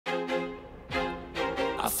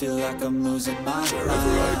feel like I'm losing my mind.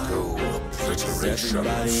 Wherever I go, obliteration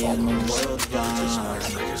follows. It is my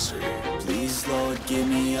legacy. Please, Lord, give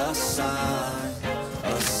me a sign,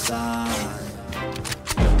 a sign.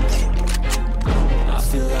 I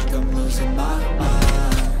feel like I'm losing my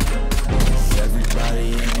mind. Is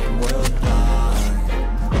everybody in the world blind?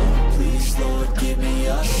 Please, Lord, give me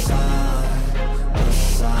a sign, a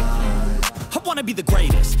sign. I wanna be the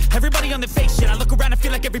greatest. Everybody on the fake shit. I look around and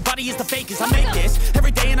feel like everybody is the fakest. I make this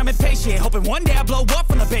every day and I'm impatient, hoping one day I blow up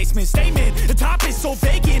from the basement. Statement, the top is so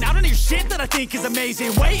vacant. I don't hear shit that I think is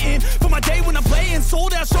amazing. Waiting for my day when I'm playing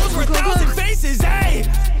sold out shows for 1,000 faces. Hey,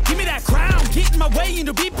 give me that crown, get in my way and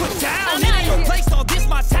to be put down. It ain't your place, all this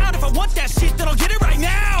my town. If I want that shit, then I'll get it right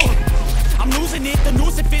now. I'm losing it, the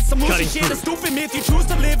noose it fits. I'm losing shit, a stupid myth. You choose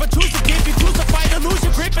to live or choose to give. You choose to fight or lose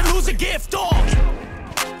your grip and lose a gift. Oh.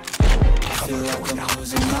 I feel like I'm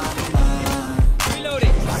losing my mind. Reloading.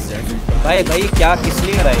 भाई क्या किस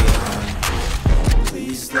लिए कर रहा है ये?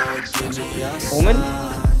 ओमन?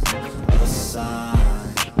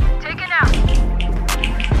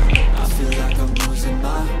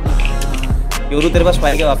 Yoru तेरे पास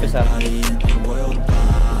फाइल के वापस आ।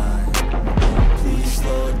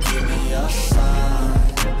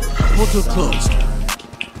 Portal closed.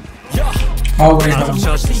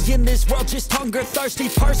 See in this world just hunger thirsty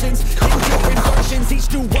persons different versions each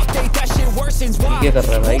new update that shit worsens why क्या कर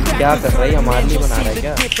रहा है भाई क्या कर रहा है हमारे लिए बना रहा है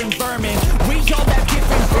क्या we all have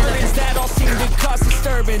different burdens that all seem to cause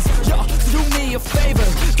disturbance yo do me a favor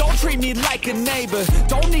don't treat me like a neighbor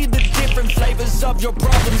don't need the different flavors of your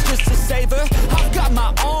problems just to savor I've got my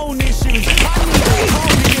own issues I need a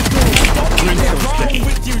home to get through don't get it wrong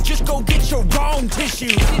with you just go get your own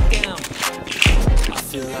tissue sit down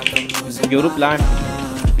Europe land.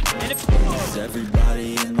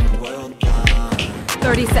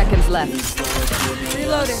 30 seconds left.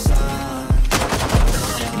 Reloading.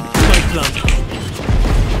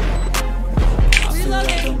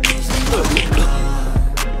 Reloading.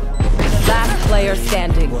 Last player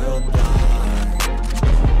standing.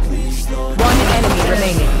 One enemy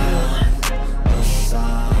remaining.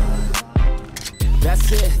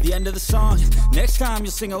 That's it, the end of the song. Next time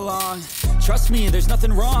you'll sing along. Trust me, there's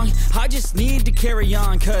nothing wrong. I just need to carry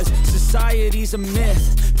on. Cause society's a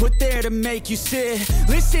myth put there to make you sit.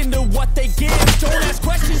 Listen to what they give. Don't ask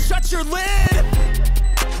questions, shut your lid.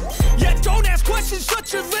 Yeah, don't ask questions,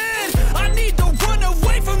 shut your lid. I need to run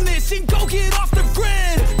away from this and go get off the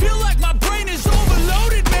grid. Feel like my brain is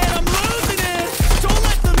overloaded, man, I'm losing it. Don't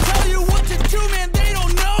let them tell you what to do, man, they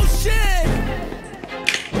don't know shit.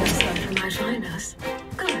 Looks like they might find us.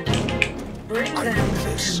 Good. Bring them to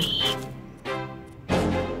me.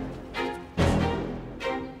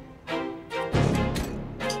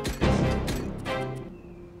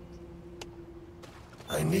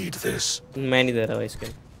 I need this. मैं नहीं दे रहा भाई इसके।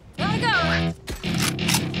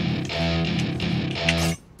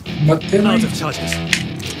 Out of charges.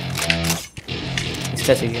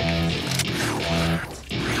 इसका चाहिए।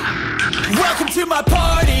 Welcome to my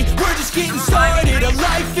party, we're just getting started. A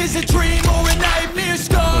life is a dream or a nightmare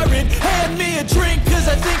scarring. Hand me a drink cause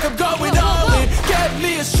I think I'm going all in. Get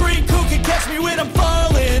me a shrink who can catch me when I'm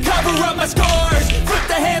falling. Cover up my scars, flip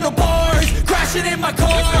the handlebars. Crashing in my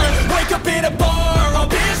car, wake up in a bar. I'll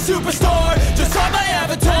be a superstar, just on my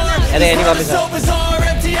avatar. This world is so bizarre,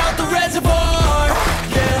 empty out the reservoir.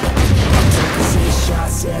 Yeah.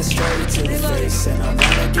 Shots, yeah, straight to the face. And I'm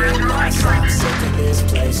gonna get lost, I'm sick of this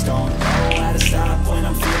place. Don't know how to stop when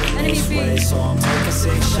I'm feeling this way. So I'm taking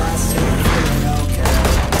 6 shots till I'm feeling okay.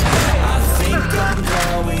 I think I'm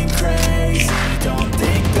going crazy. Don't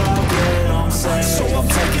think I'll get on safe. So I'm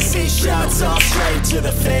taking 6 shots all straight to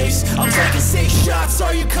the face. I'm taking 6 shots,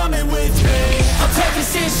 are you coming with me? I'm taking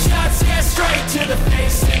 6 shots, yeah, straight to the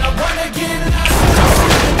face. And I wanna get lost, I'm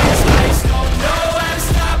sick of this place. Don't know how to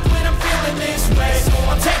stop when I'm feeling this way. So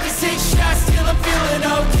I'm taking 6 shots till I'm feeling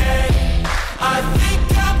okay. I think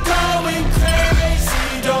I'm going crazy.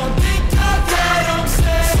 Don't think I'll get on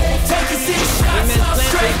stage. Taking 6 shots, all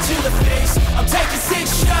straight to the face. I'm taking 6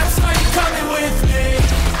 shots, are you coming with me?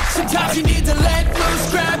 Sometimes you need to let loose,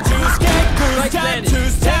 grab juice, get goose,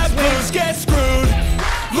 tattoos, taboos, get screwed.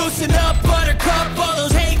 Loosen up, buttercup, all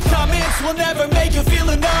those hate comments will never make you feel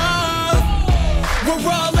enough.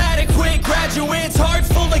 We're all adequate graduates, heart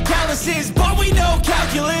full of calluses, but we know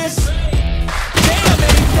calculus. Damn,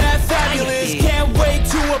 ain't that fabulous? Can't wait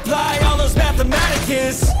to apply all those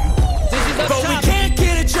mathematicus. But we can't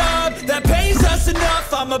get a job that pays us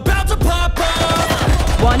enough. I'm about to pop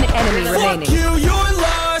up. One enemy remaining. Fuck you, you're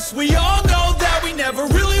lost. We all know that we never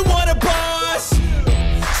really want a boss.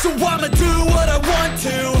 So I'ma do what I want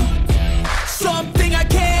to. Something I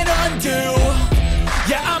can't undo.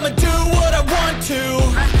 Yeah,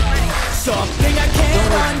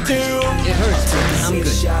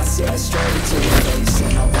 yeah, straight to the face.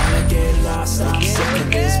 And I wanna get lost, I'm sick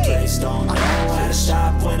of this place. Don't know how to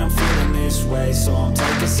stop when I'm feeling this way. So I'm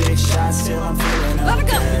taking 6 shots till I'm feeling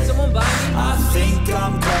okay. I think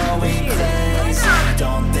I'm going crazy,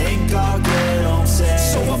 don't think I'll get home safe.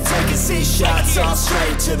 So I'm taking 6 shots, all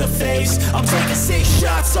straight to the face. I'm taking 6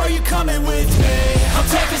 shots, are you coming with me? I'm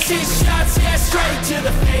taking 6 shots, yeah, straight to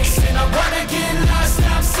the face. And I wanna get lost,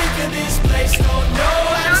 I'm sick of this place. Don't know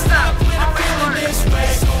how to stop when I'm feeling this way.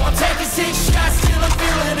 So I'm taking 6 shots till I'm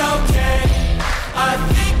feeling okay. I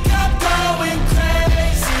think I'm going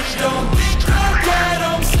crazy, don't think I'll get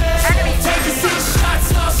home safe. I'm taking 6 shots,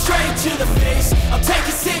 all straight to the face. I'm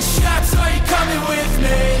taking 6 shots, are you coming with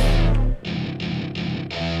me?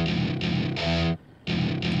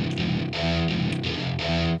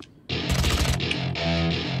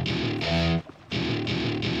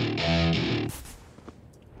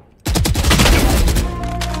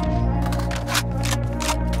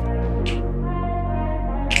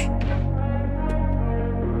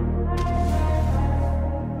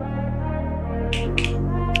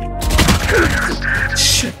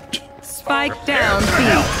 Spike down, B.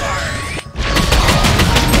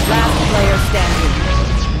 Last player standing.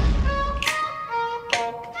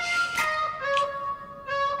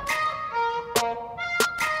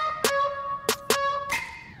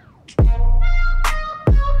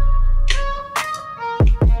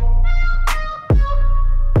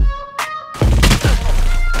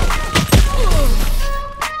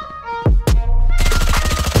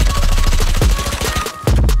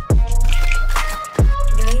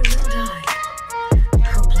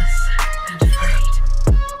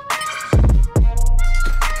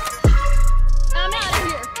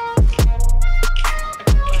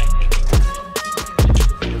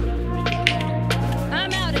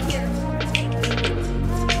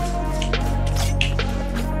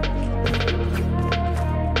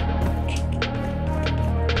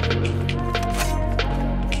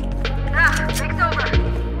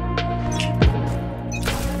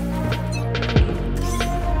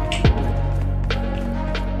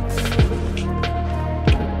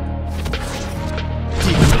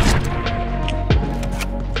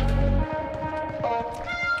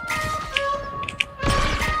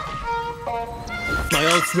 My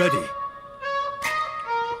ult's ready.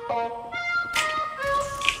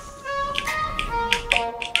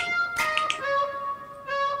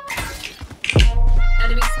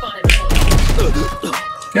 Enemy spotted.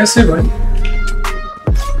 कैसे भाई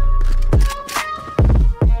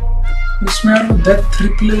इसमें यार death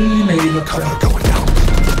replay ही नहीं दिखाता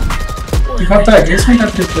है इसमें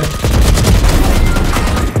death replay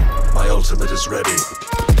My ultimate is ready.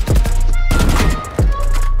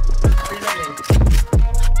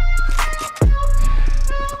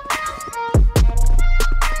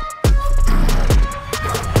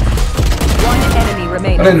 One enemy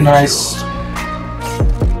remaining. अरे nice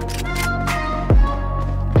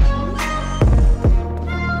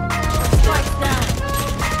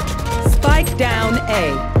Spike down A.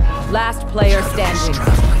 Last player standing.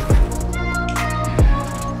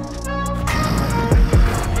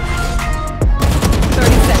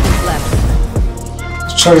 30 seconds left.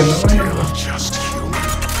 अच्छा You're just human.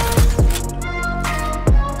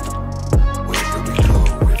 Where do we go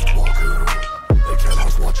with Walker? They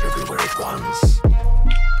cannot watch everywhere at once.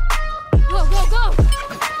 Go, go, go!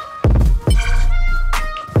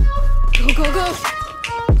 Go, go, go!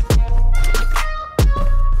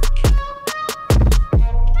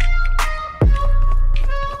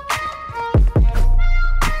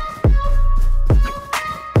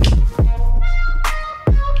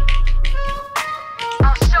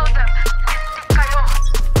 I'll show them.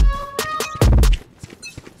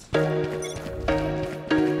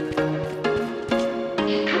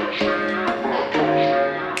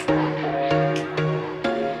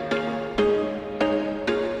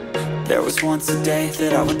 There was once a day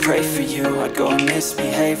that I would pray for you. I'd go and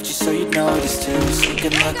misbehave just so you'd notice too.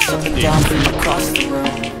 Sneaking looks up and down from across the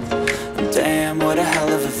room. And damn, what a hell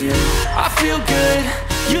of a view. I feel good,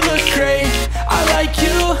 you look great. I like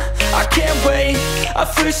you, I can't wait. A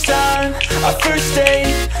first time, a first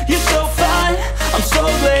date. You're so fine, I'm so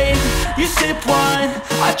late. You sip wine,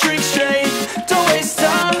 I drink straight. Don't waste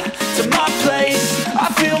time to my place. I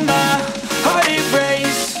feel my heart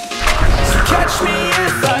erase. So catch me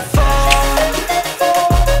if I fall.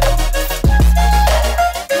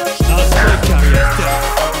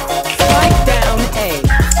 Spike down A.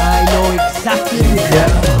 I know exactly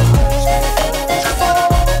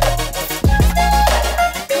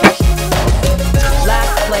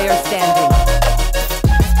Last player standing.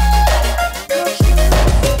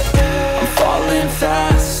 I'm falling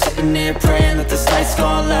fast, sitting here praying that this night's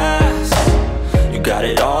gonna last.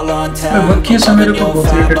 down. बक्की से मेरे को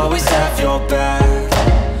बहुत irritate Always have your back.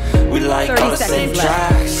 We like all the same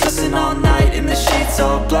tracks. Listen all night in the sheets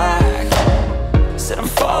all black. Said I'm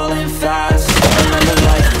falling fast. Don't remember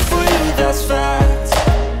life before you, that's fact.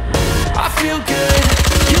 I feel good,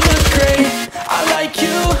 you look great. I like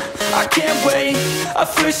you, I can't wait. A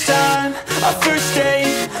first time, a first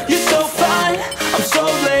date. You're so fine, I'm so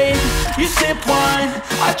late. You sip wine,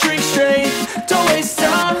 I drink straight. Don't waste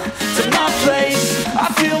time to my place. I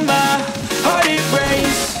feel my heart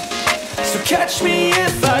erase. So catch me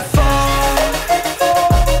if I fall.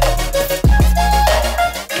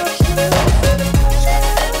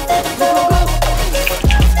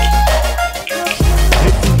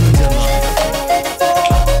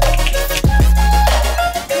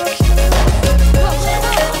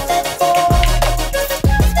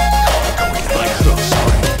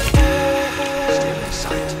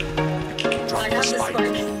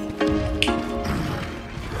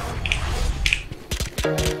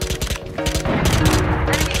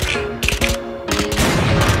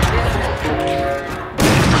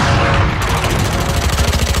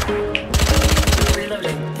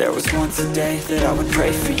 There was once a day that I would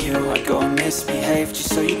pray for you. I'd go and misbehave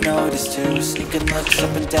just so you'd notice too. Sneaking looks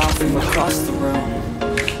up and down from across the room.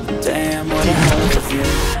 Damn, what a hell of a view.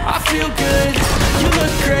 I feel good, you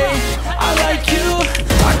look great. I like you,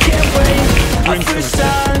 I can't wait. A first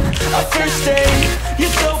time, a first date.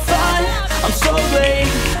 You're so fine, I'm so late.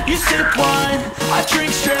 You sip wine, I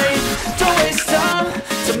drink straight. Don't waste time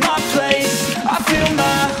to my place. I feel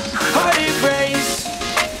my heart erase.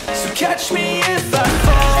 So catch me if I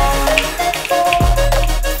fall.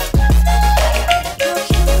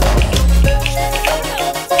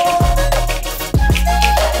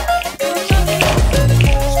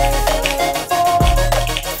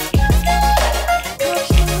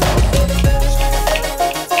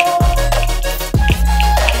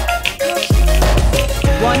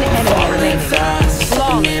 One enemy remaining.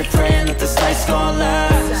 And you're praying that this night's gonna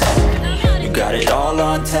last. You got it all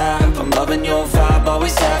on tap. I'm loving your vibe,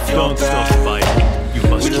 always have your Don't stop back. fighting. You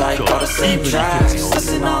must We keep like all going. the same Even if tracks. it's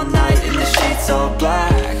Listen all night in the sheets all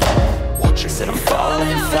black. Said I'm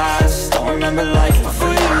falling fast. Don't remember life before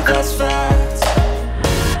you, that's fact.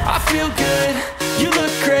 I feel good, you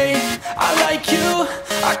look great. I like you,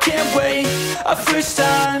 I can't wait. A first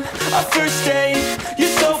time, a first date.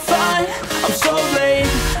 You're so fine, I'm so late.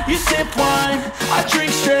 You sip wine, I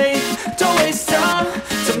drink straight. Don't waste time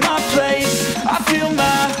to my place. I feel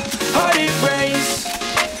my heart erase.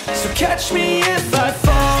 So catch me if I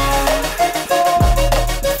fall.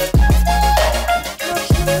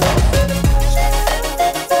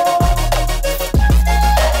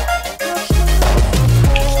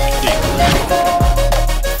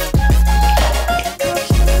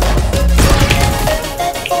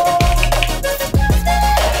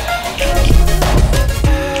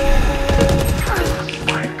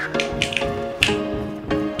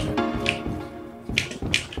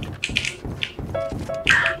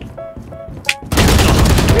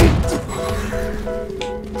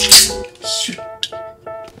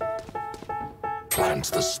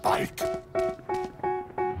 Plant the spike.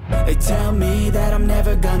 They tell me that I'm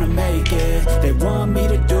never gonna make it. They want me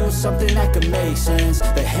to do something that could make sense.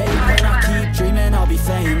 They hate when I keep dreaming I'll be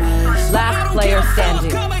famous. Last player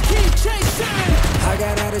standing. I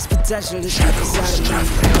got all this potential, this stuff inside of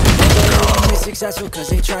me. They want me successful cause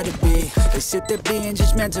they try to be. They sit there being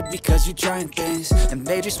judgmental because you're trying things. And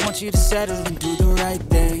they just want you to settle and do the right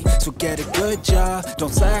thing. So get a good job,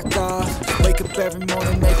 don't slack off. Wake up every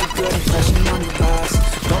morning, make a good impression on your boss.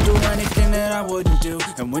 Don't do anything that I wouldn't do.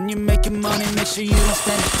 And when you're making money, make sure you don't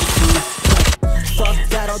spend it for free. Fuck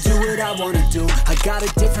that, I'll do what I wanna do. I got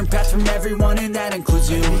a different path from everyone and that includes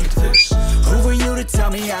you. Who are you to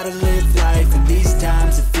tell me how to live life? In these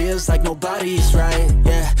times it feels like nobody's right,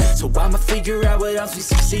 yeah. So I'ma figure out what else we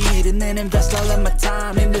succeed. And then invest all of my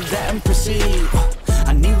time into that and proceed.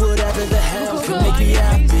 I need whatever the hell could make me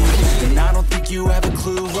happy. And I don't think you have a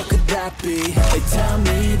clue, what could that be? They tell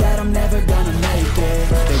me that I'm never gonna make it.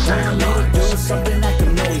 They want me to do something that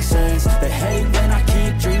could make sense. They hate when I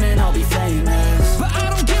keep dreaming I'll be famous. But I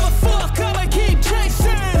don't give a fuck, I'ma keep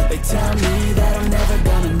chasing. They tell me that I'm never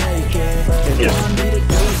gonna make it. They want me to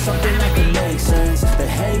do something that could make sense. They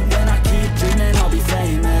hate when I keep dreaming I'll be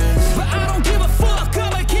famous. But I don't give a fuck,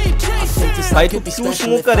 I'ma keep chasing. भाई तू क्यों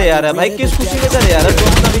smoke करे यार भाई किस खुशी में करे यार तू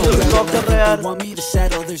अपना वीडियो ब्लॉक कर रहा है यार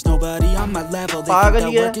पागल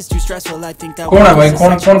ही है कौन है भाई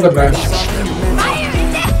कौन कौन कर रहा है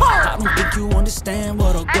I don't think you understand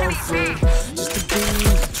what I'll go through just to be in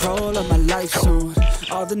control of my life soon.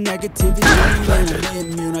 All the negativity and I'm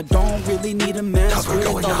immune. I don't really need a mess with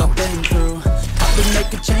all I've been through. I've been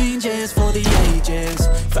making changes for the ages.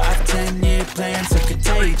 5-10 year plans are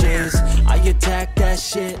contagious. I attack that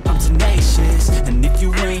shit, I'm tenacious. And if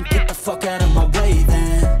you ain't, get the fuck out of my way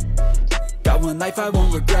then. Got one life, I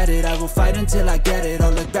won't regret it. I will fight until I get it.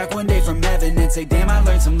 I'll look back one day from heaven and say, damn, I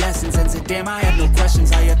learned some lessons. And say, damn, I had no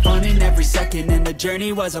questions. I had fun in every second, and the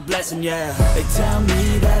journey was a blessing, yeah. They tell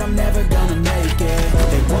me that I'm never gonna make it.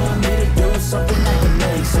 They want me to do something that can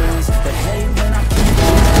make sense. They hate when I keep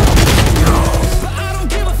on. But I don't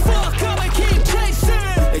give a fuck, I'ma keep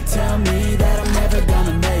chasing. They tell me that I'm never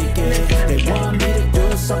gonna make it. They want me to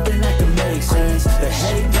do something that can make sense. They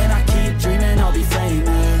hate when I keep dreaming I'll be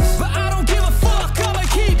famous. But I don't give a fuck, I'ma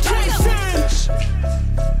keep chasing.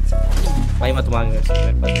 भाई मत मांग मेरे पास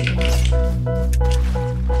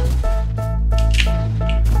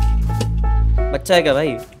बच्चा है क्या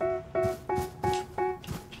भाई?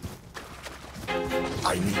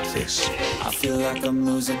 I need this. I feel like I'm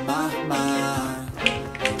losing my mind.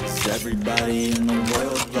 Is everybody in the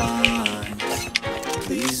world blind?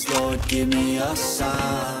 Please, Lord, give me a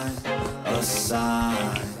sign, a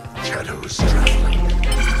sign. Shadows traveling.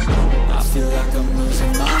 I feel like I'm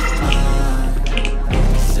losing my mind.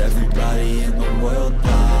 Is everybody in the world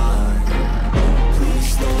blind?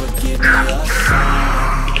 Please, Lord, give me a sign.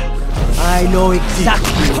 I know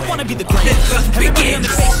exactly. I wanna be the greatest. Everybody on the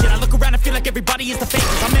face shit. I look around and feel like everybody is the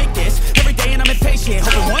fakest. I make this every day and I'm impatient.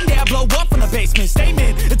 Hoping one day I blow up from the basement.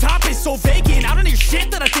 Statement, the top is so vacant. I don't hear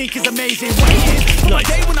shit that I think is amazing. Waiting for my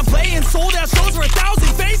day when I'm playing sold out shows for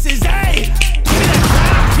 1,000 faces. Hey, give me that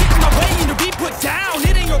crowd, kicking my way and to be put down.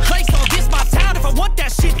 It ain't your place, I'll diss my town. If I want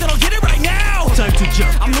that shit, then I'll get it right now. Time to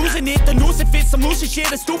jump. I'm losing it, the noose it fits. I'm losing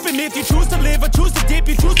shit, a stupid myth. You choose to live or choose to dip.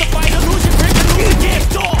 You choose to fight or lose your grip and lose the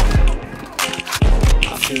gift.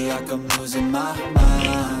 I feel like I'm losing my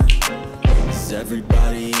mind. Is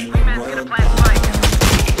everybody in the world blind?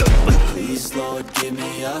 Please, Lord, give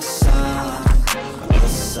me a sign, a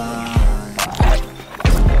sign.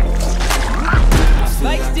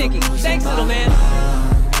 Spike sticking. Thanks, little man.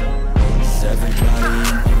 Is everybody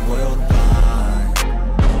in the world blind?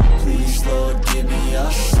 Please, Lord, give me a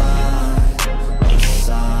sign, a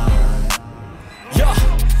sign. Yeah.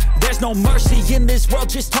 There's no mercy in this world,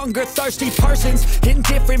 just hunger-thirsty persons in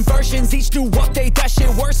different versions, each new update, that shit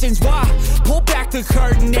worsens. Why? Pull back the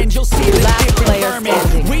curtain and you'll see the Last different player vermin.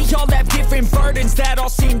 standing. We all have different burdens that all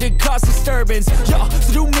seem to cause disturbance. Yo,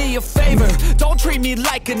 so do me a favor, don't treat me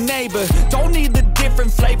like a neighbor. Don't need the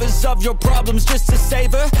different flavors of your problems just to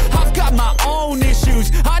savor. I've got my own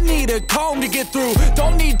issues, I need a comb to get through.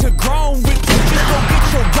 Don't need to groan with you, just go get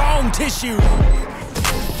your own tissue.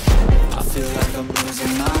 I feel like I'm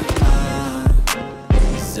losing my mind.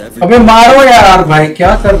 Is अबे मारो यार भाई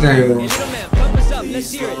क्या कर रहे हो?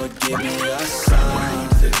 Please, Lord, give me a sign,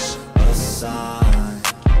 a sign.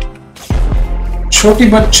 छोटी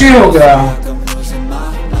बच्ची हो गया. I'm losing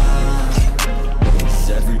my mind. Is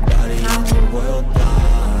everybody in the world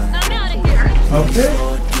blind? I'm out of here. Okay.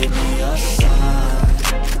 Lord, give me a sign,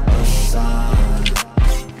 a sign.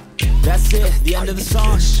 That's it, the end of the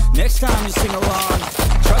song. Next time you sing along,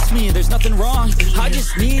 trust me, there's nothing wrong. I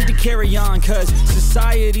just need to carry on, cause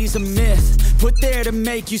society's a myth put there to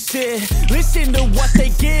make you sit. Listen to what they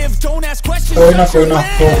give, don't ask questions. कोई ना shut your हो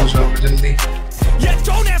lid. जाओ जल्दी. Yeah,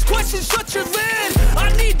 don't ask questions, shut your lid. I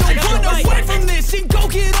need to run away from this and go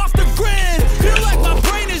get off the grid. Feel like my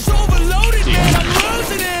brain is overloaded, man, I'm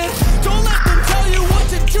losing it. Don't let them tell you what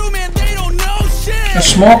to do, man, they don't know shit.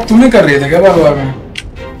 Smoke तू नहीं कर रही थी क्या बार में?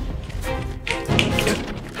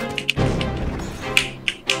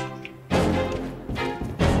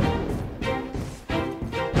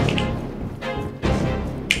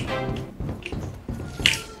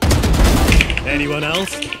 Anyone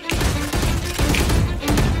else?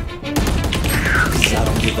 I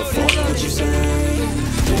don't give a fuck what you say.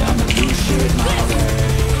 Yeah, I'ma do shit my way.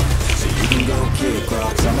 So you can go kick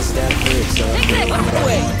rocks, I'ma stack bricks up.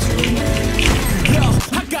 Yo,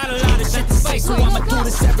 I got a lot of shit to say, so I'ma do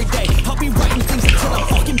this every day. I'll be writing things until I'm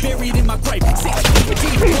fucking buried in my grave. 6 feet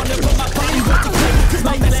deep, wonder what my body will decay. Cause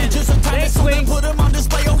my messages are timeless, so they put them on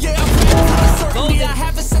display. Oh yeah, I'm ready for the certainty. I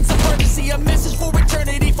have a sense of urgency, a message for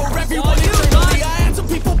eternity, for everyone eternally. I had some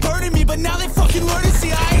people burning me, but now they fucking learn to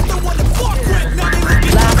see I ain't the one to fuck with. Now they look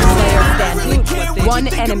at Last me. player I standing. really care what One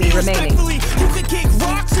you think of enemy me remaining. respectfully. You can kick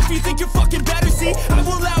rocks if you think you're fucking better. See, I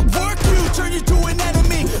will outwork you, turn you to an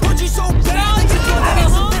enemy. Hurt you so bad that you can't get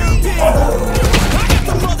some therapy. I got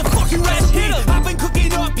the motherfucking recipe. I've been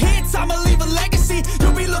cooking up hits, I'ma leave a legacy.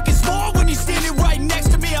 You'll be looking small when you're standing right next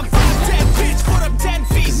to me. I'm 5'10", bitch, but I'm 10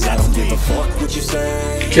 feet I next don't to give me. a fuck what you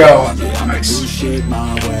say. क्या हुआ? Yeah, I'ma do shit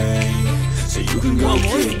my way. So you can go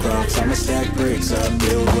kick rocks, I'ma stack bricks up,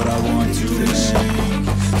 build what I want to make.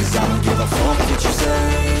 Cause I don't give a fuck what you say.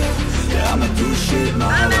 Yeah, I'ma do shit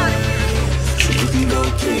my way. So you can go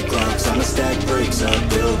kick rocks, I'ma stack bricks up,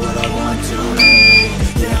 build what I want to make.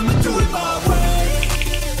 Yeah, I'ma do it my way.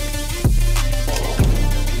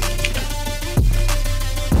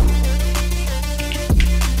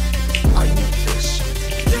 I need this.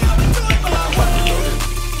 Yeah, I'ma do it my way.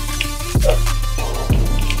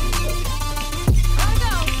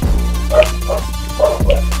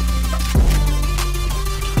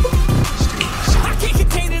 I can't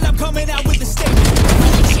contain it, I'm coming out with a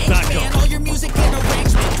statement. Man, all your music and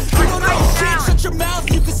arrangement. You don't know shit, shut your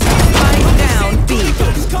mouth, you can say it. Lying down, B.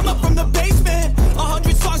 Just come up from the basement.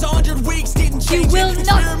 100 songs, 100 weeks, didn't change. You will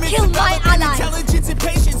not kill my ally. Intelligence and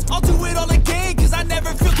patience, I'll do it all again, cause I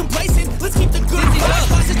never feel complacent. Let's keep the good vibes,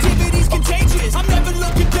 positivity's contagious. I'm never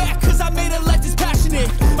looking back, cause I made a life that's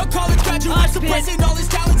passionate. A college graduate, suppressing all his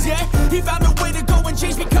talents, yeah. He found a way to go and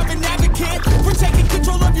change, become an advocate. For taking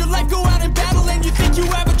control of your life, go out and battle. And you think you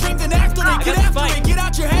have a dream, then act on it. Get after it, get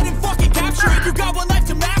out your head and fucking capture it. You got one life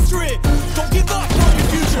to master it. Don't give up on your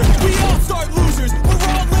future. We all start losers. We're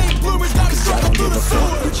all late bloomers, gotta struggle through the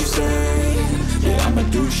sewer. What you say? Yeah, I'ma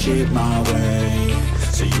do shit my way.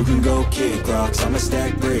 So you can go kick rocks, I'ma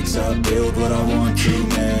stack bricks up, build what I want to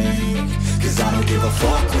make. Cause I don't give a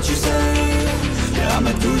fuck what you say. Yeah,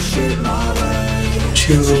 I'ma do shit my way.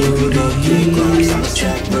 So you can go kick rocks, I'ma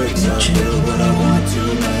stack bricks up, build what I want to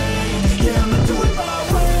make. Yeah, I'ma do it my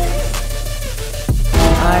way.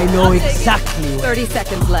 I know exactly. 30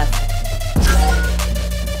 seconds left.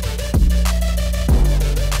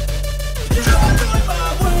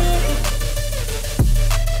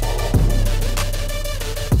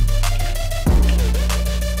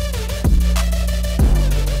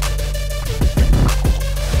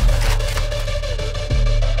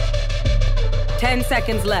 Ten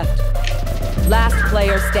seconds left. Last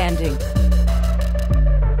player standing.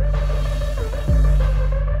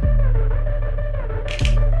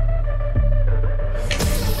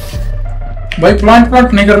 भाई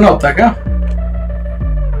plant नहीं करना होता क्या?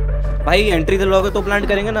 भाई entry दिलवाओगे तो plant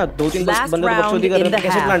करेंगे ना। 2-3 बंदे तो बकचोदी कर रहे हैं,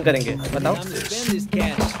 कैसे प्लांट करेंगे बताओ?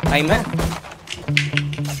 टाइम है।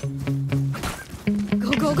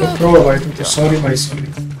 Bro, भाई sorry भाई sorry.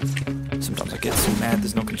 Sometimes I get so mad,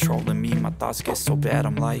 there's no controlling me. My thoughts get so bad,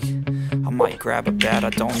 I'm like, I might grab a bat,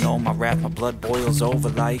 I don't know. My wrath, my blood boils over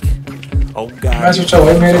like, oh God. मैं सोचा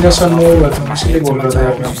भाई मेरे जैसा no हुआ था, इसलिए बोल रहा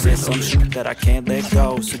था You said some shit that I can't let go,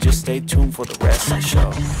 so just stay tuned for the rest of the show.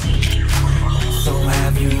 So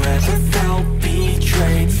have you ever felt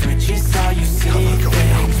betrayed? Switches how you see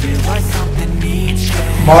things. Realize something needs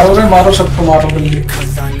change. मारो सबको मारो जल्दी।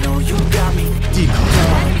 Cause I know you got me deep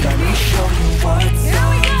down. Let me show you what's up.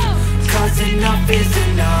 Cause enough is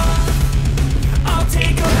enough. I'll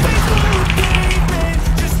take a big look pavement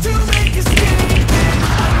just to make a statement.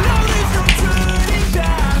 I know there's no turning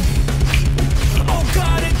back. Oh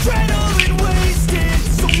God, adrenaline wasted.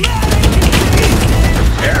 So mad I can taste it.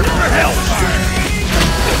 Prepare for hellfire.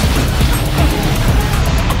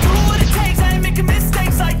 I'll do what it takes, I ain't making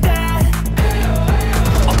mistakes like that.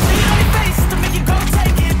 I'll bleed on your face to make you go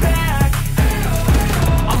take it back.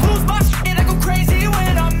 I'll lose my shit, I go crazy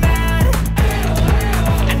when I'm mad.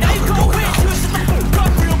 And now you go wish you shut the fuck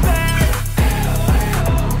up real bad.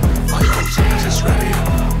 My ultimate is ready.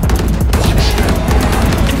 Watch them.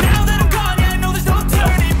 And now that I'm gone, yeah, I know there's no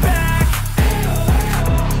turning back.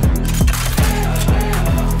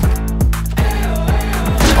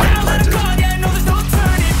 Spike planted. Gone, yeah, I know there's no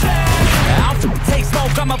turning back. I'll take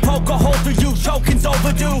smoke, I'ma poke a hole through you, choking's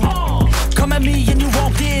overdue. Come at me and you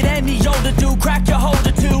won't get any older, dude. Crack your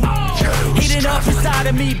holder too. Heating up inside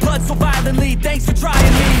of me, blood so violently. Thanks for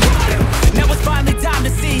trying me. Now it's finally time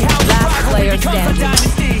to see how the Last rivalry player becomes a standing.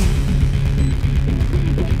 dynasty.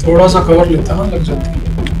 थोड़ा सा cover लेता ना लग जाता।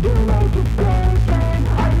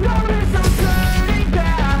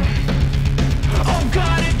 Oh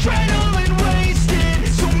God, adrenaline wasted.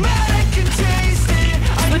 So mad I can taste it.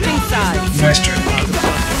 Switching sides. Nice try.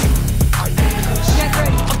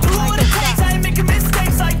 I'll do what it takes, I ain't making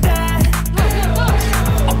mistakes like that.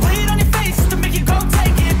 I'll bleed on your face to make you go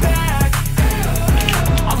take it back.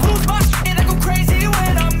 I'll lose my shit, I go crazy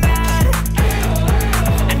when I'm mad.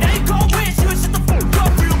 And now you go wish you would shut the fuck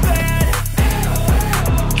up real bad.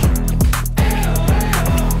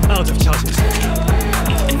 Out of charges.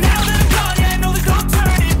 And now that I'm gone, yeah, I know there's no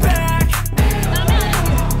turning back.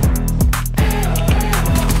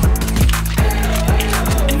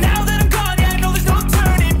 And now that I'm gone, yeah, I know there's no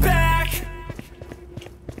turning back.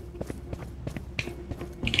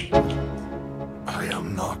 I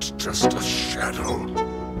am not just a shadow.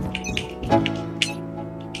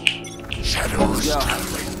 Shadows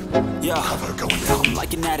traveling. I'm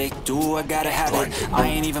like an addict, do I gotta have it. I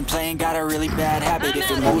ain't even playing, got a really bad habit. If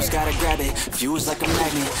it moves, gotta grab it. Fuse like a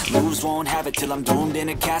magnet, moves won't have it till I'm doomed in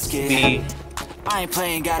a casket. I ain't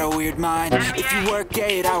playing, got a weird mind. If you work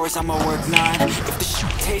 8 hours, I'ma work 9. If the shit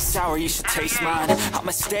tastes sour, you should taste mine.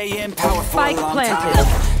 I'ma stay in power for a long time.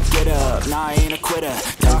 Get up, nah, I ain't a quitter.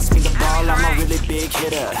 Toss me the ball, I'm a really big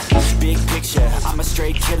hitter. Big picture, I'm a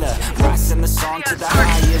straight killer. Rising the song to the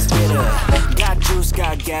highest bidder. Got juice,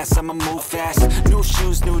 got gas, I'ma move fast. New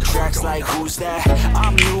shoes, new tracks, like who's that?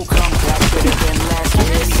 I'm new, come back, better than last.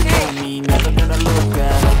 Listen to me, never gonna look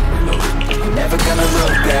back. Never gonna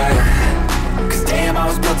look back. Cause damn, I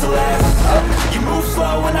was built to last. You move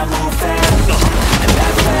slow and I move fast. And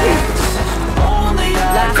that's facts. Only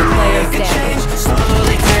I can make a change.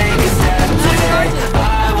 Slowly take a step today.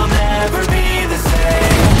 I will never be the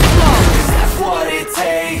same. Cause that's what it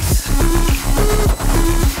takes.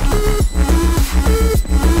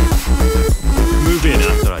 Move in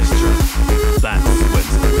after I strike. That's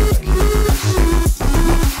what's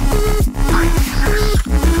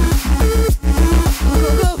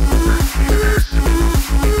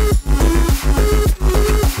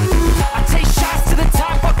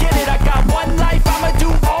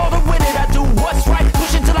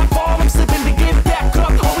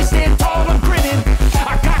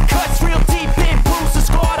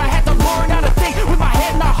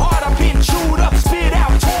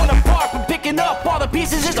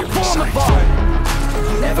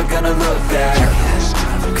never gonna look back.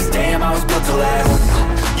 Cause damn, I was built to last.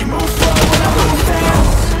 You move slow and I move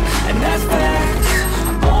fast. And that's facts.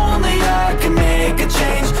 Only I can make a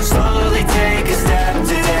change. Slowly take a step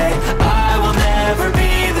today. I will never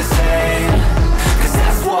be the same. Cause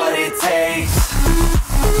that's what it takes.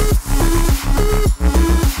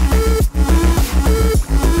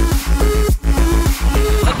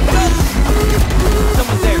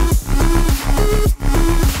 Someone's there.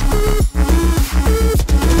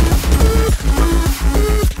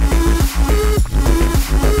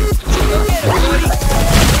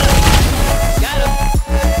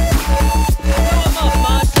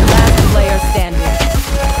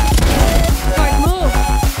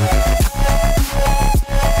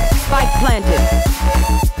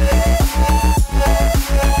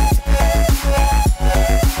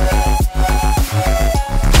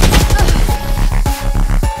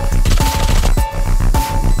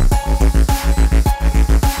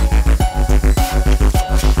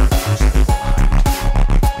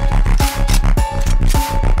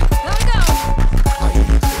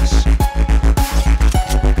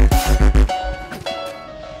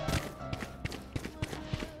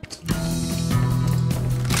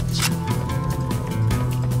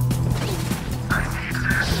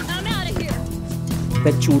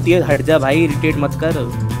 चूतिया हट जा भाई, irritate मत कर।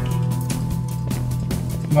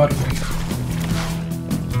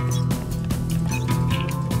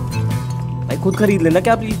 भाई खुद खरीद लेना,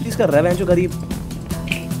 क्या प्लीज प्लीज कर रहा है बहन जो गरीब।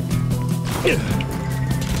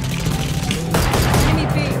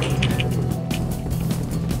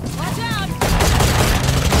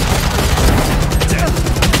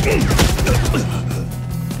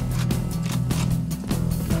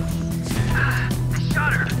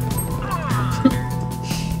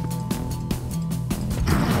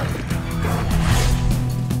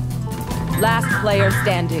 Last player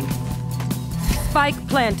standing. Spike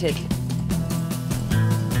planted.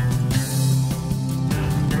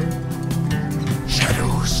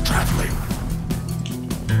 Shadows traveling.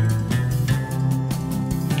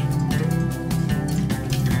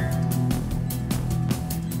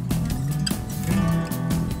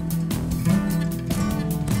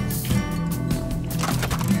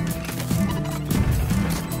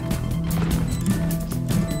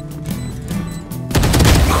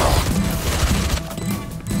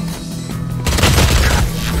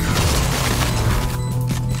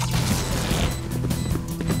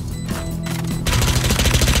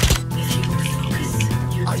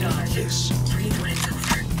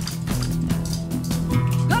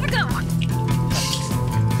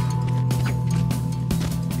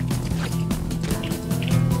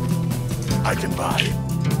 I can buy.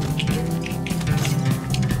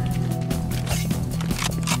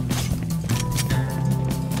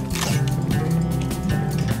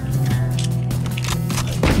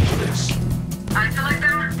 Isolate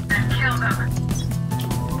them and kill them.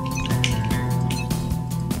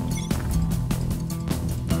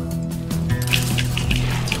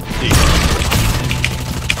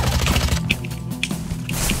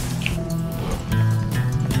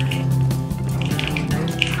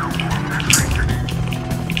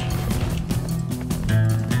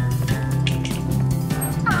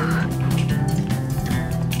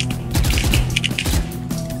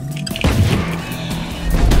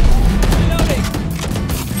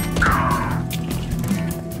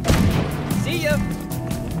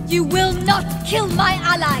 You will not kill my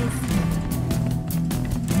allies.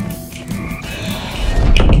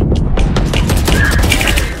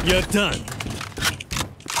 You're done.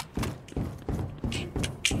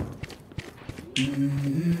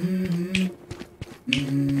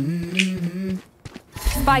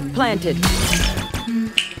 Spike planted.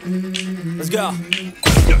 Let's go.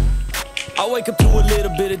 I wake up to a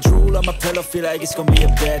little bit of drool on my pillow, feel like it's gonna be a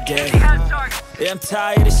bad day. Yeah, I'm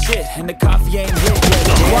tired of shit, and the coffee ain't hit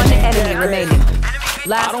yet. One enemy remaining.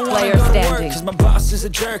 Last player standing. Cause my boss is a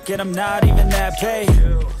jerk, and I'm not even that paid.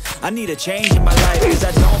 I need a change in my life, cause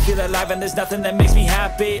I don't feel alive, and there's nothing that makes me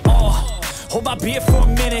happy. Hold my beer for a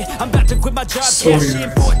minute. I'm about to quit my job, cash in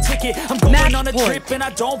for a ticket. I'm going on a trip and I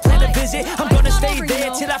don't plan to visit. I'm gonna stay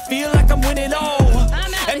there till I feel like I'm winning.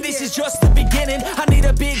 And this is just the beginning. I need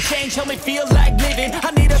a big change, help me feel like living.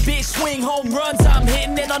 I need a big swing, home runs I'm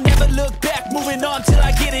hitting, and I'll never look back, moving on till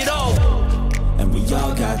I get it all. And we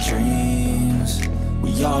all got dreams,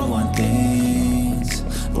 we all want things,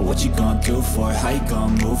 but what you gonna do for it? How you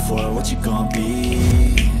gonna move for it? What you gonna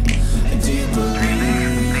be? And do you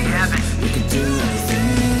believe you can do anything?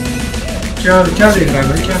 क्या देख रहा है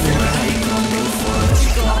भाई, क्या देख रहा है?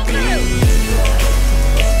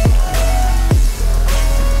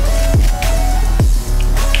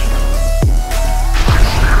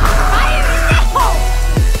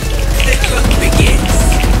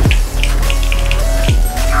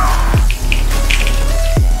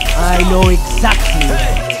 I know exactly.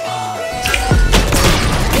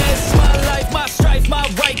 Yes, my life, my strife, my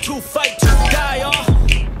right to fight, to die,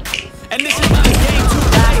 and this is my game to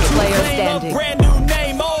die, to claim a brand new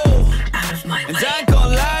name, and I ain't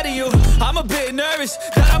gonna lie to you, I'm a bit nervous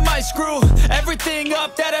that I might screw everything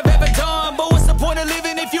up that I've ever done, but what's the point of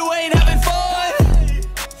living if you ain't having fun?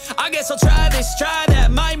 I guess I'll try this, try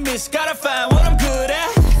that, might miss, gotta find what I'm good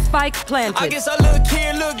at. Spike planted. I guess I look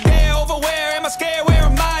here, look there, over where am I scared, where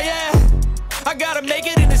am I at? I gotta make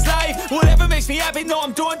it in this life, whatever makes me happy, know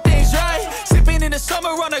I'm doing things right. Sipping in the summer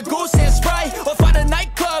on a goose and Sprite, or find a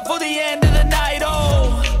nightclub for the end of the night,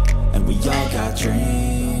 And we all got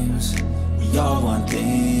dreams, we all want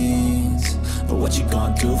things, but what you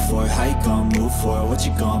gonna do for it? How you gonna move for it? What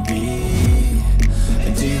you gonna be?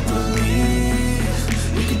 And do you believe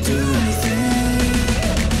you can do anything?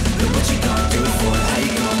 But what you gonna do for it? How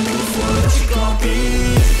you gonna move for it? What you gonna be?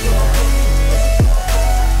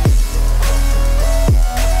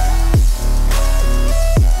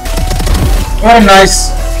 Very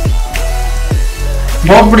nice.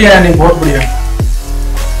 बहुत बढ़िया है, नहीं बहुत बढ़िया.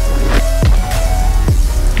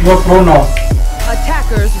 You are pro now.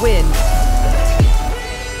 Attackers win.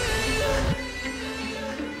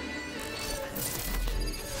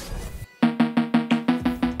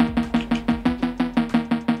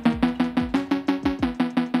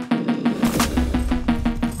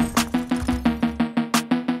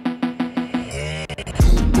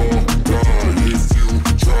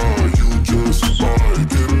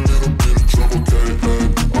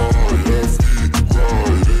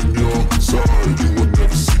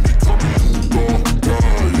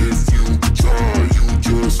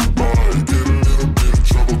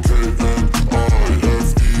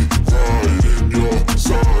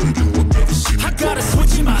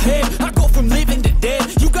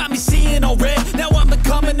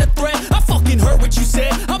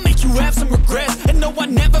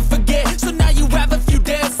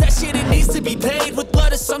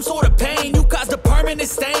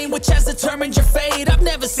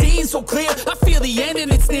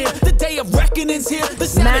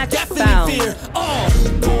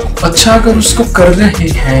 अच्छा अगर उसको कर रहे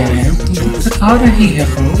हैं तो दिक्कत आ रही है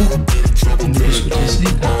उसको जैसे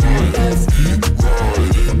ही करते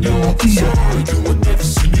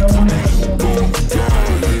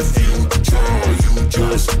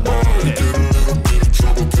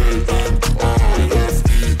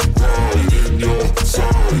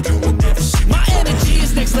My energy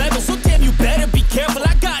is next level, so damn you better be careful.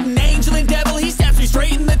 I got an angel and devil, he snaps me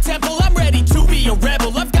straight in the temple. I'm ready to be a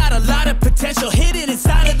rebel, I've got a lot of potential hidden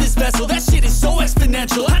inside of this vessel. That shit is so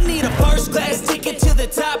exponential. I need a first class ticket to the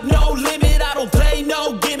top, no limit. I don't play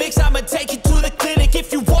no gimmicks, I'ma take you to the clinic.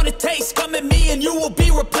 If you want a taste, come at me and you will be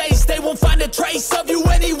replaced. They won't find a trace of you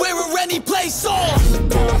anywhere or any place.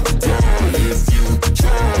 If you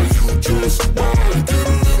try, you just might get a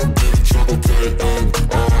little bit of trouble,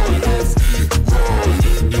 right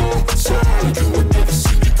in your side, you will never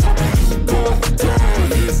see me coming. You gon'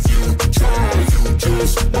 die if you try, you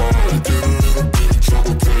just might get a little bit of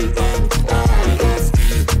trouble,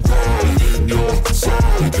 right in your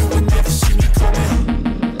side, you will never see me coming.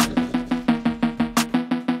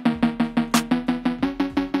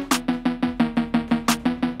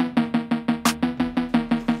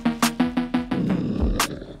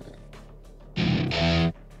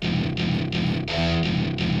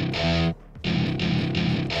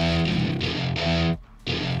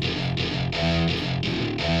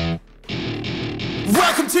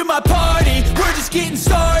 Welcome to my party, we're just getting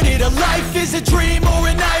started. A life is a dream or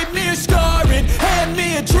a nightmare scarring. Hand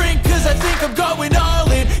me a drink cause I think I'm going all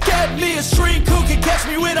in. Get me a shrink who can catch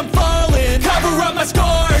me when I'm falling. Cover up my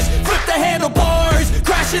scars, flip the handlebars.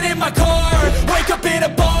 Crashing in my car, wake up in a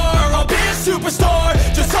bar. I'll be a superstar,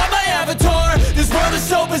 just on my avatar. This world is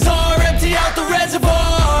so bizarre, empty out the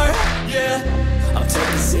reservoir. Yeah, I'm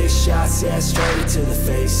taking 6 shots, yeah, straight to the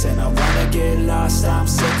face. And I wanna get lost, I'm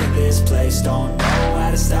sick of this place. Don't know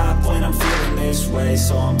how to stop when I'm feeling this way.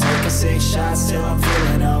 So I'm taking 6 shots till I'm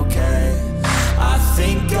feeling okay. I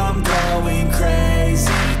think I'm going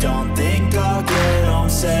crazy, don't think I'll get home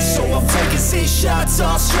safe. So I'm taking 6 shots,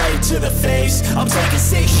 all straight to the face. I'm taking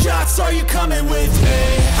 6 shots, are you coming with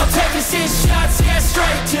me? I'm taking 6 shots, yeah,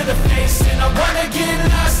 straight to the face. And I wanna get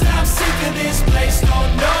lost, I'm sick of this place.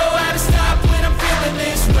 Don't know how to stop when I'm feeling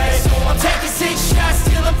this way. So I'm taking 6 shots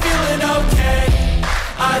till I'm feeling okay.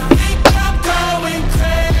 I think I'm going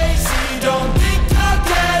crazy, don't think I'll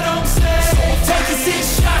get home safe. So I'm taking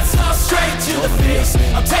 6 shots, all straight to the face.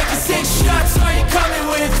 I'm taking 6 shots, are you coming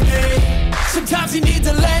with me? Sometimes you need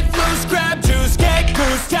to let loose, grab juice, get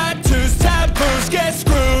goose, tattoos, taboos, get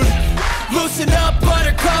screwed. Loosen up,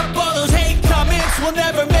 buttercup, all those hate comments will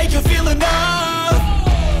never make you feel enough.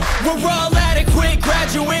 We're all adequate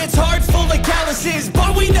graduates, heart full of calluses,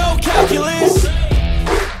 but we know calculus.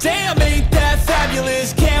 Damn, ain't that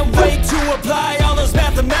fabulous? Can't wait to apply all those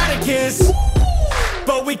mathematicus.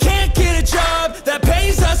 But we can't get a job that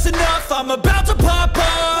pays us enough. I'm about to pop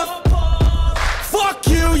off. Fuck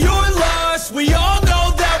you, you're lost. We all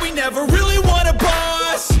know that we never really want a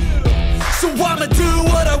boss. So I'ma do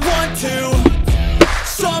what I want to,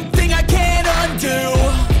 something I can't undo.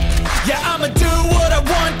 Yeah, I'ma do what I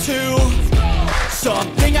want to,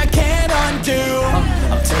 something I can't undo.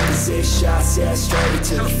 I'm taking 6 shots, yeah, straight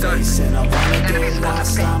to the face. And I wanna get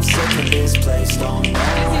lost, I'm sick of this place. Don't know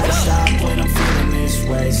how to stop when I'm feeling this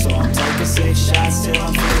way. So I'm taking 6 shots till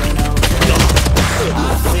I'm feeling okay.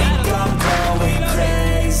 I think I'm going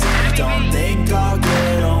crazy, don't think I'll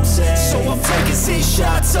get home safe. So I'm taking 6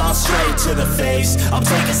 shots, all straight to the face. I'm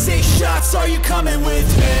taking 6 shots, are you coming with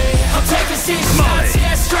me? I'm taking 6 shots,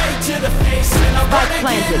 yeah, straight to the face. And I wanna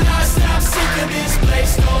get lost, I'm sick of this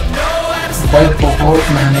place. Don't know how to stop when I'm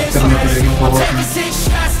feeling this way. I'm taking 6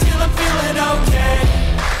 shots till I'm feeling okay.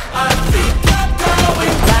 I think I'm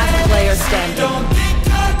going crazy, don't think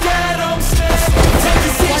I'll get home safe. I'm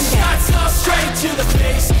taking 6 shots, all straight to the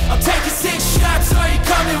face. I'm taking 6 shots, are you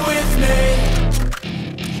coming with me?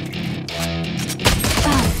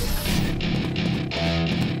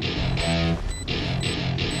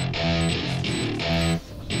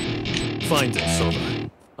 Find it, Silver.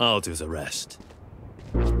 I'll do the rest.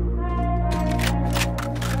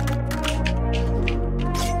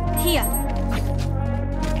 Here.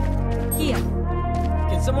 Here.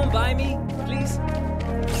 Can someone buy me, please?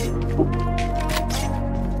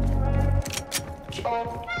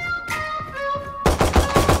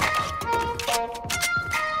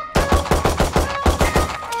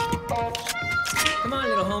 Come on,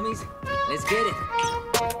 little homies. Let's get it.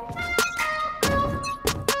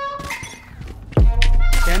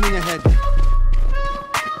 Scanning ahead.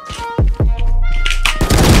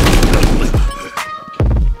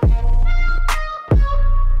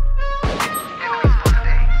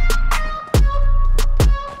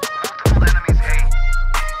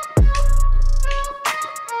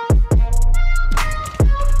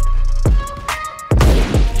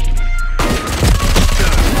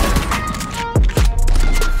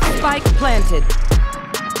 Spike planted.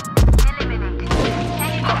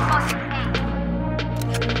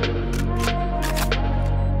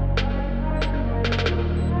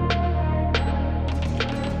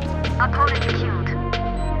 Opponent killed.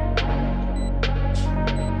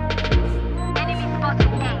 Enemy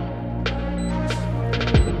spotted A.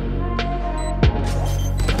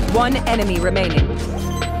 One enemy remaining.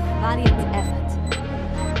 Valiant effort.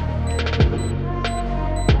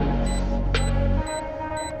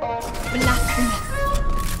 Blasphemous.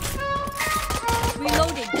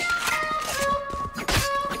 Reloading.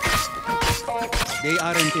 They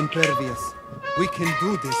aren't impervious. We can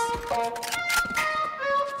do this.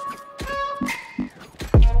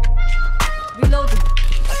 Reloading.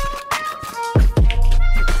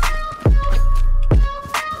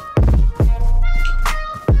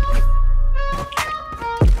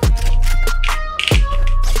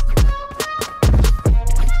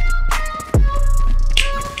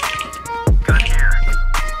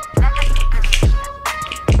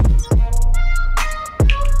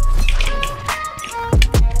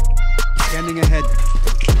 Scanning ahead.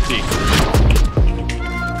 See.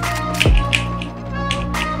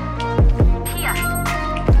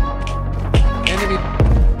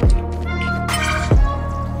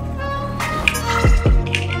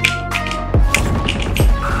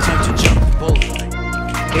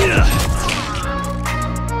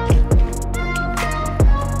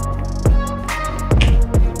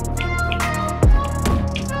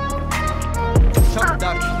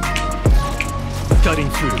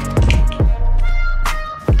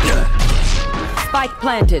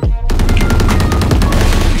 planted.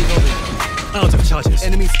 Out of charges.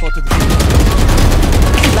 Enemy spotted.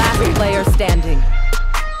 Last player standing.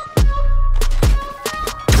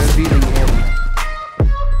 Revealing area.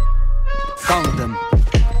 Found them.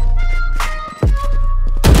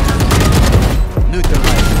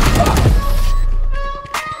 Neutralized.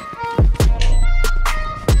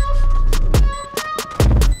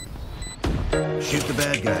 Shoot the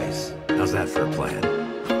bad guys. How's that for a plan?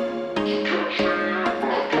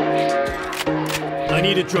 I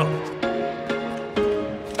need a drop.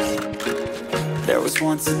 There was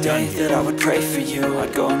once a day that I would pray for you.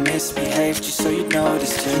 I'd go and misbehave just so you'd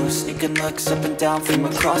notice too. Sneaking looks up and down from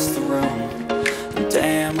across the room.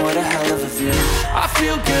 Damn, what a hell of a view. I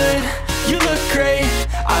feel good, you look great.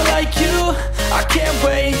 I like you, I can't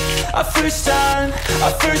wait. A first time,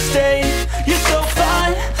 a first date. You're so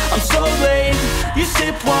fine, I'm so late. You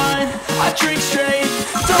sip wine, I drink straight.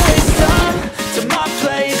 Don't waste time to my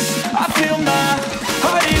place. I feel my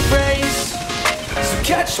heart erase. So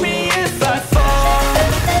catch me if I fall.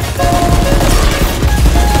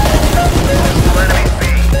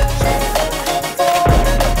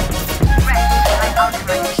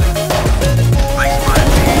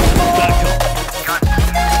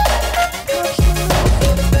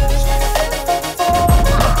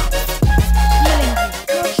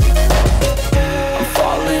 I'm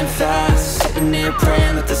falling fast, sitting here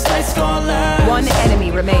praying that this night's gonna last. One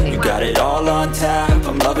enemy remaining. You got it all on tap,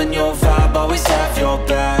 I'm loving your vibe, always have your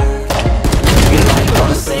back. We like all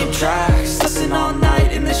the same tracks, listen all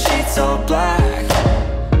night in the sheets all black.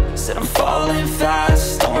 Said I'm falling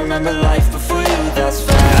fast, don't remember life before you, that's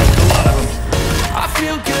fast. I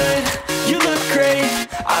feel good, you look great,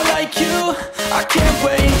 I like you, I can't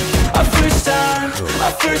wait. A first time,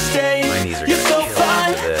 a first date. You're so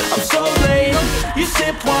fine, I'm so late. You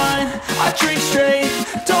sip wine, I drink straight.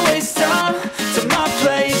 Don't waste time to my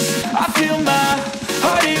place. I feel my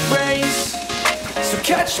heart erase. So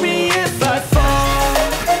catch me if I fall.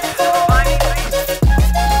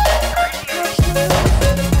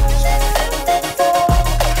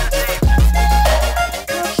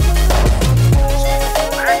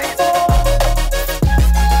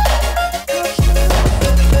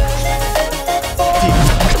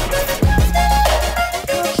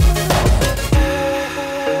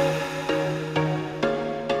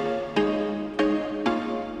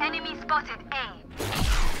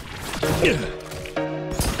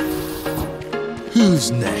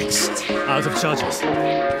 Who's next? Out of charges.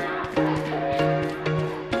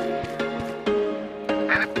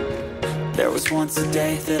 There was once a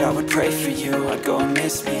day that I would pray for you. I'd go and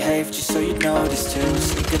misbehave just so you'd notice too.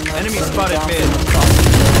 Sneaking looks Enemy up and spotted down mid. from across the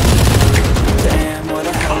room. Damn, what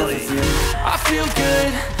a hell of a view. I feel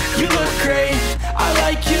good, you look great. I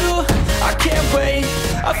like you, I can't wait.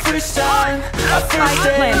 A first time, a first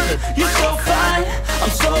date. You're so fine,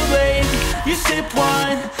 I'm so late. You sip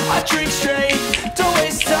wine, I drink straight. Don't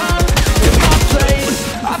waste time in my place.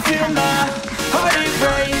 I feel my heart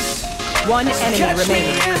erase. One enemy Catch remaining.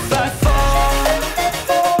 me if I fall.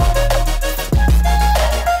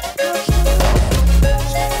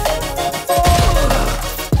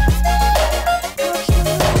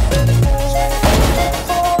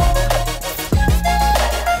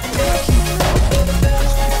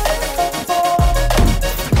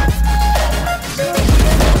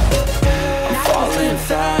 I'm falling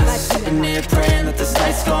fast, sitting here praying that this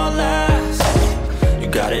night's gonna last. You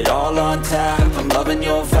got it all on tap, I'm loving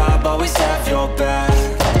your vibe, always have your back.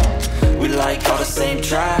 We like all the same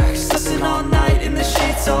tracks, listen all night in the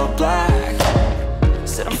sheets all black.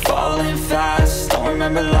 Said I'm falling fast, don't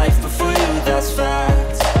remember life before you, that's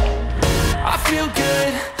facts. I feel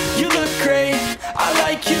good, you look great, I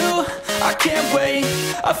like you, I can't wait.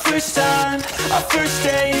 A first time, a first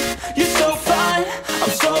date. You're so fine,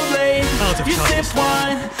 I'm so late. You sip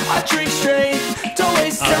wine, I drink straight. Don't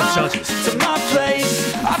waste time to my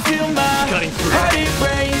place. I feel my heart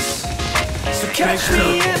erase. So catch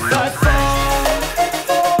me if I fall.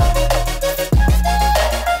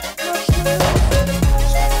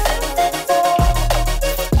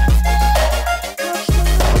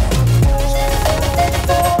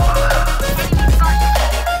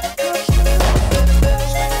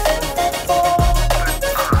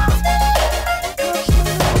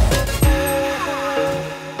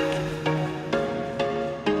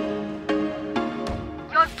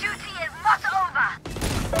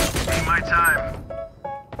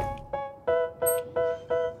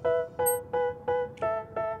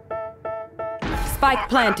 Spike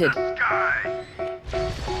planted.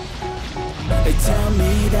 They tell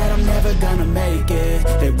me that I'm never gonna make it.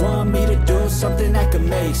 They want me to do something that could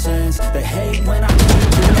make sense. They hate when I'm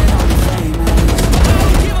dreaming on the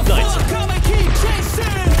famous.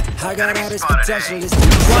 I got all this potential.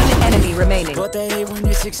 One enemy remaining. But they hate when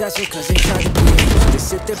you're successful cause they try to be. They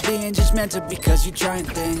sit there being judgmental because you're trying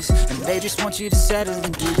things, and they just want you to settle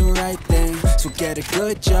and do the right thing. So get a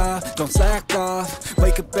good job, don't slack off.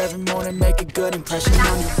 Wake up every morning, make a good impression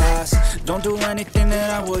on your boss. Don't do anything that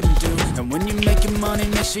I wouldn't do. And when you're making money,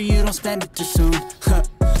 make sure you don't spend it too soon. Fuck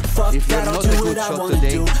that, I'll do what I wanna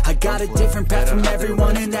do. I got a different path from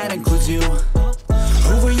everyone, and that includes you.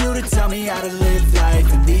 Who are you to tell me how to live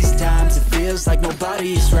life? In these times it feels like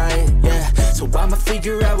nobody's right, yeah. So I'ma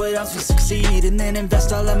figure out what else will succeed, and then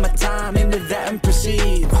invest all of my time into that and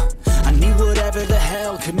proceed. I need whatever the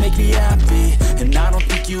hell could make me happy, and I don't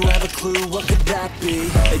think you have a clue what could that be.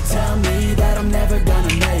 They tell me that I'm never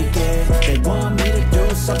gonna make it. They want me to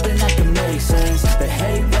do something that can make sense. They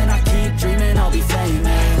hate when I keep dreaming I'll be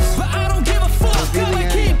famous, but I don't give a fuck, I'ma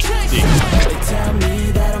keep chasing. They tell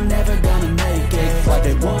me that I'm never gonna make it.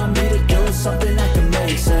 They want me to do something that can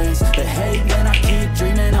make sense. They hate when I keep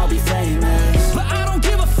dreaming I'll be famous, but I don't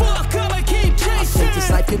give a fuck, I'ma keep chasing. I think this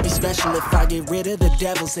life could be special if I get rid of the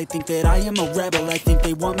devils. They think that I am a rebel, I think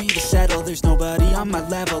they want me to settle. There's nobody on my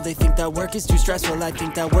level. They think that work is too stressful, I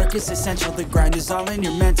think that work is essential. The grind is all in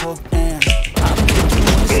your mental, and I don't think you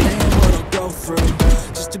understand what I'll go through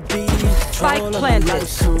just to be in control of my life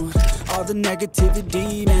soon. All the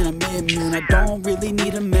negativity, man, I'm immune. I don't really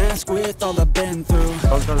need a mask with all I've been through.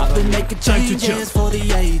 I've been making changes for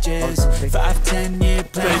the ages. 5-10 year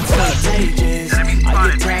plans for pages. I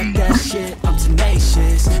attack that shit, I'm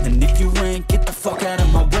tenacious. And if you ain't, get the fuck out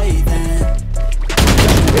of my way then.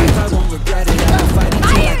 I won't regret it, I'll fight until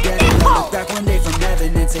I get it. I'll look back one day from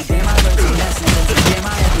heaven and say, damn, I learned some lessons. And damn, I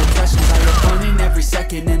had no questions. I had fun in every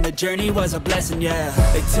second, and the journey was a blessing, yeah.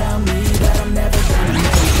 They tell me that I'm never gonna make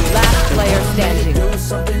it. Last player standing. Do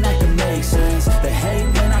something that can make sense. They hate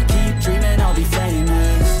when I keep dreaming I'll be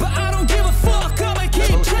famous, but I don't give a fuck, I'ma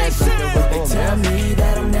keep chasing. They tell me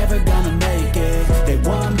that I'm never gonna make it. They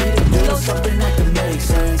want me to do something that can make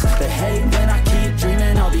sense. They hate when I keep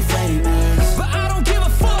dreaming I'll be famous, but I don't give a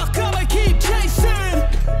fuck, I'ma keep chasing.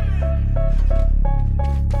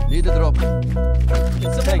 Need a drop.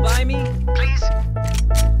 Can someone buy me, please?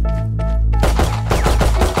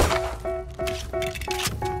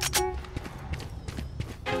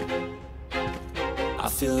 I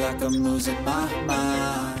feel like I'm losing my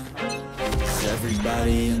mind. Is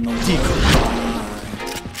everybody in the world?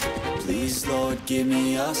 Please, Lord, give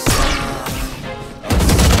me a sign.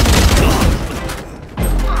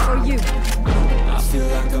 For you. I feel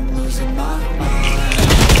like I'm losing my mind.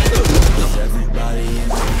 Is everybody in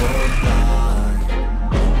the world blind?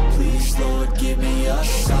 Please, Lord, give me a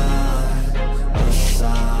sign. A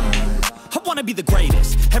sign. I wanna be the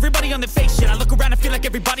greatest. Everybody on the fake shit. I look around and feel like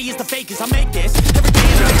everybody is the fakest. I make this every day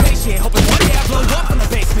and I face shit, hoping one day I blow up from the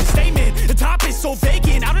basement. Statement, the top is so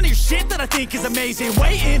vacant. I don't hear shit that I think is amazing.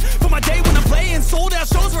 Waiting for my day when I'm playing sold out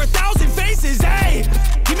shows for 1,000 faces. Hey,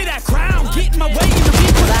 give me that crown, get in my way and the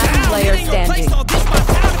beat put down. Player standing. I'll get my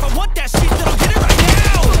town. If I want that shit, then I'll get it right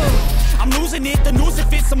now. I'm losing it, the news it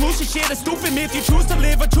fits. Some losing shit, a stupid myth. You choose to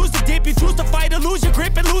live or choose to dip. You choose to fight or lose your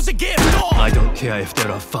grip and lose a gift. I don't care if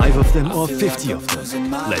there are 5 of them or 50 of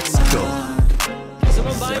them. Let's go. Can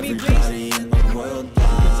someone buy me, please?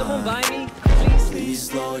 Can someone buy me, please?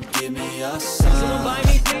 Please, Lord, give me a sign. Can someone buy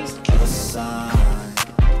me, please? A sign.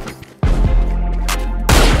 I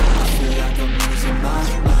feel like I'm losing my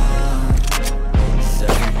mind. Is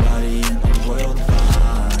everybody in the world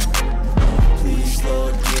blind? Please,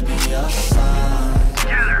 Lord, give me a sign.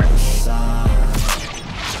 A sign.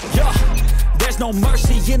 There's no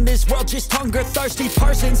mercy in this world, just hunger-thirsty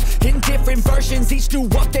persons in different versions. Each new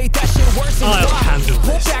update, that shit worsens. I'll handle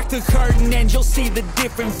Pull this. back the curtain and you'll see the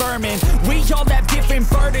different vermin. We all have different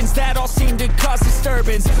burdens that all seem to cause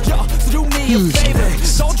disturbance. Yo, so do me a favor,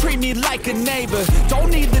 don't treat me like a neighbor. Don't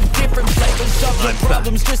need the different flavors of your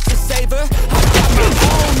problems just to savor. I got my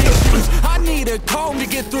own issues, I need a comb to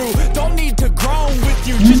get through. Don't need to groan with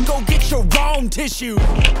you, just go get your own tissue.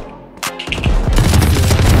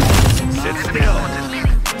 Sit still.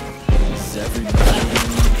 Is everybody in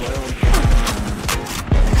the world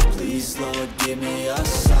blind? Please, Lord, give me a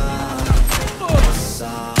sign. A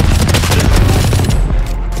sign.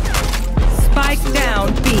 Spike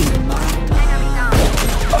down, B.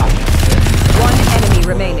 One enemy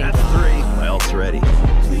remaining. That's 3. My ult's ready.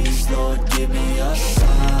 Please, Lord, give me a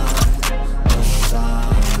sign. A sign.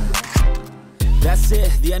 That's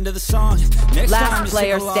it, the end of the song. Next Last time you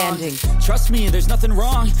player sing along. standing. Trust me, there's nothing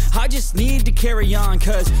wrong. I just need to carry on,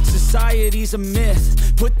 cause society's a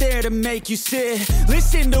myth put there to make you sit.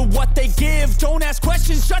 Listen to what they give. Don't ask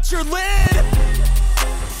questions, shut your lid.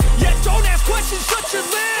 Yeah, don't ask questions, shut your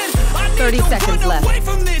lid. I need 30 seconds left. Away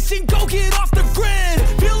from this and go get off the grid.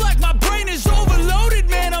 Feel like my brain is overloaded,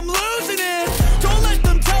 man. I'm losing it. Don't let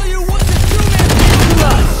them tell you what to do, man.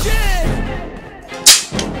 Shit.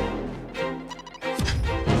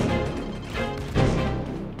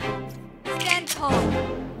 Stand tall.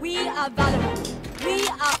 We are Valorant. We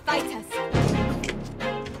are fighters.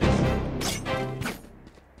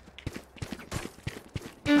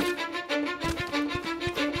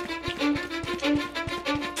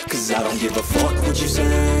 Cause I don't give a fuck what you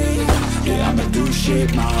say. Yeah, I'ma do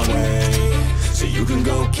shit my way. So you can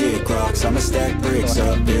go kick rocks, I'ma stack bricks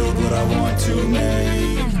up, build what I want to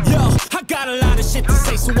make. Yo, I got a lot of shit to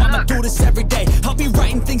say, so I'ma do this every day. I'll be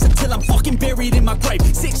writing things until I'm fucking buried in my grave.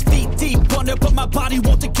 6 feet deep under, but my body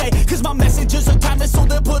won't decay. Cause my messages are timeless, so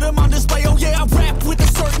they'll put them on display. Oh yeah, I rap with a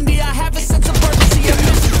certainty, I have a sense of urgency. A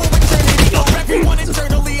mission for eternity, for everyone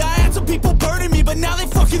internally. I had some people burning me, but now they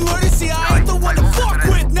fucking learn to see I ain't the one to fuck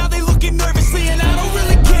with. Now they looking nervously, and I don't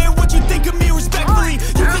really care what you think of me respectfully.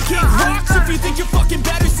 You can kick rocks if you think you're fucking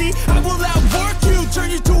better, see. I will outwork you, turn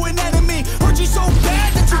you to an enemy. Hurt you so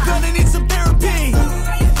bad that you're gonna need some therapy.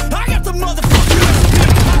 I got the motherfucking recipe.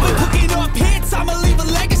 I've been cooking up hits, I'ma leave a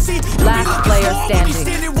legacy. Last player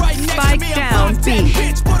standing. Right Spike down, B.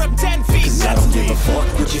 Bitch, but I'm 10 feet. Cause I don't give a fuck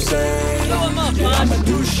what you say. Yeah, I'ma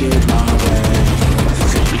do shit my way.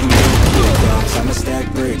 So you can go kick rocks, I'ma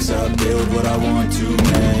stack bricks up, build what I want to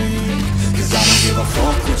make. Cause I don't give a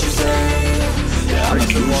fuck what you say. Yeah, I'ma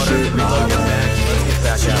do shit my way.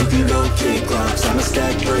 So you can go kick rocks, I'ma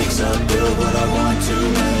stack bricks up, build what I want to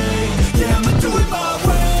make. Yeah, I'ma do it my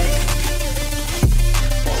way.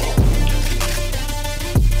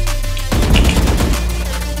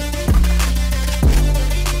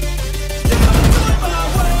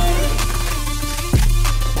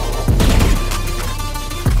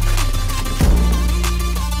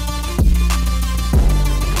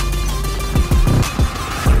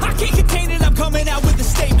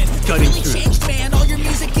 Really changed, man, all your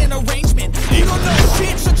music and arrangement. You don't know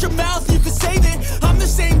shit, shut your mouth, you can save it. I'm the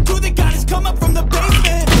same dude that got his come up from the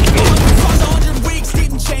basement. Across 100 weeks,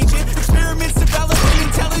 didn't change it. Experiments developing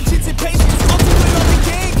intelligence and patience. I'll do it all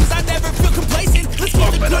again, cause I never feel complacent. Let's keep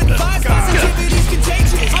it good vibes, positivity's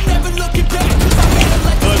contagious. I'm never looking back, cause I never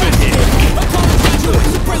let this happen. I'm calling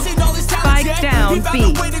graduates, suppressing all this talent. Spike down, B.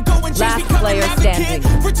 Last player standing.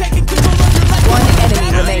 We're taking control of your life. One enemy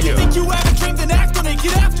remaining. You think you have a dream, then act on it,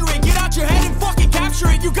 get after it. Get out your head and fucking capture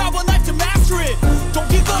it. You got one life to master it. Don't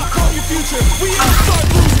give up on your future. We ain't start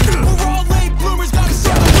losing. We're all late bloomers, gotta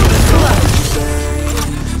start losing.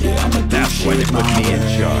 Yeah, I'ma do shit my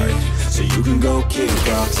way. So you can go kick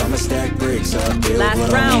rocks, I'ma stack bricks up, build Last what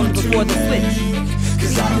I round want to before the make.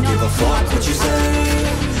 Cause I don't give a fuck what you say.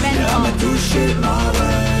 Yeah, I'ma do shit my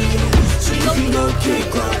way. So you can go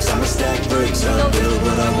kick rocks, I'ma stack bricks up, build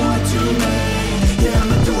what I want to make. Yeah,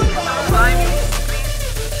 I'ma do it my way.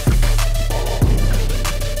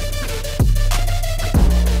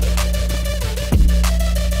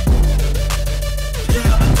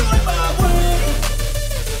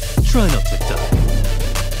 Try not to die.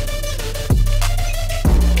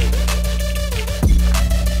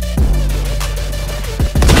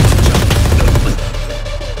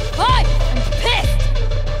 Hi! I'm pissed!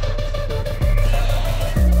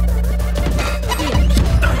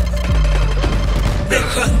 The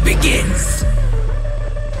hunt begins.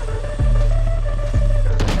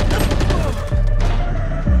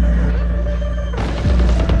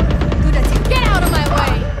 Get out of my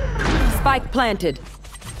way! Spike planted.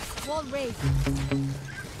 Wall raised.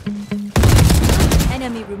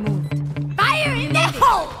 Enemy removed. Fire in the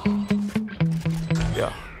hole!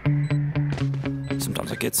 Yeah.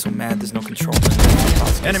 Sometimes I get so mad, there's no control.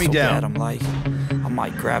 Enemy so down. Bad, I'm like, I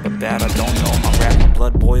might grab a bat, I don't know. My rap, my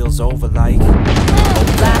blood boils over like.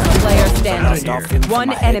 Last player Start standing. feeling from One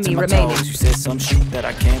my head to enemy my remaining. toes. You said some shit that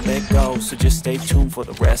I can't let go, so just stay tuned for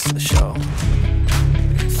the rest of the show.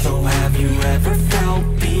 So have you ever felt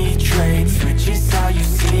betrayed? Switches how you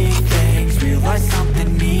see things, realize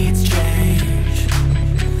something needs change.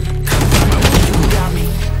 Come on, you got me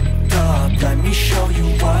up, let me show you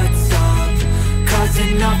what's up. Cause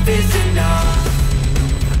enough is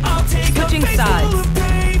enough. I'll take Switching a face sides. full of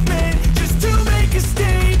pavement just to make a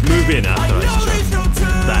statement. Move in after I strike.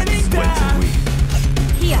 That's when to weep.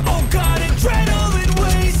 Here. Oh God, adrenaline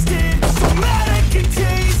wasted, so mad I can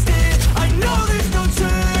taste it. I know there's no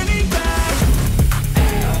turning back.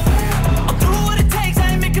 I'll do what it takes,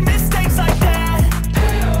 I ain't making mistakes like that.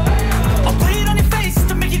 I'll bleed on your face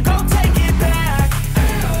to make you go take it back.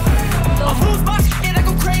 I'll lose my shit, I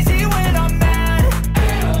go crazy when I'm mad.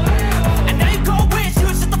 And now you go wish you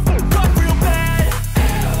would shut the fuck up real bad.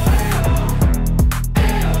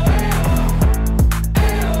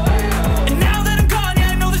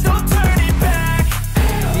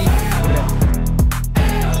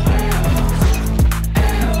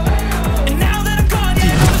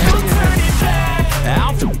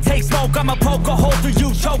 take smoke, I'ma poke a hole through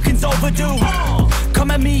you. Choking's overdue.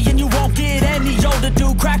 Come at me and you won't get any older,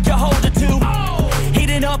 dude. Crack your holder too.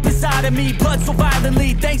 Heating up inside of me, blood so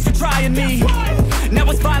violently. Thanks for trying me. Now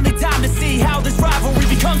it's finally time to see how this rivalry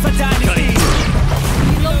becomes a dynasty.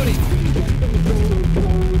 Reloading.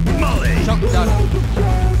 Molly. Shock dart.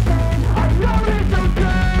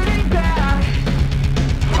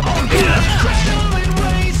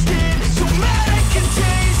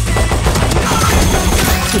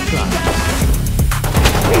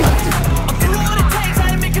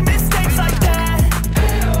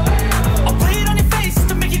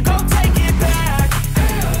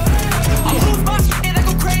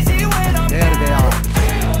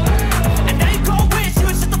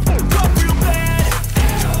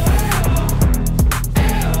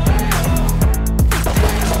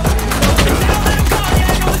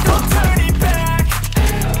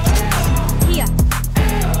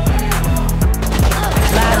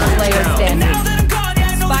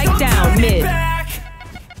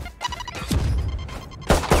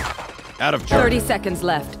 Out of charge. 30 seconds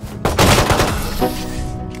left.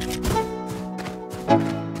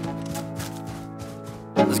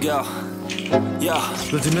 Let's go. Yo,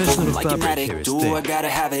 The dimension of like an fabric here addict, is do thick. I gotta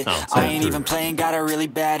have it. I ain't even playing, got a really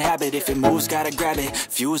bad habit. If it moves, gotta grab it.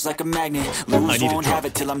 Fuse like a magnet, lose, won't have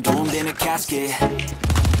it till I'm doomed in a casket.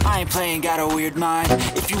 I ain't playing, got a weird mind.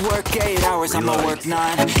 If you work 8 hours, I'ma work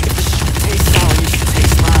 9. If the shit tastes sour, you should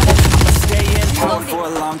taste mine. I'ma stay in power for a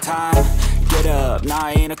long time. Get up, nah,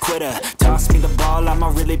 I ain't a quitter. Toss me the ball, I'm a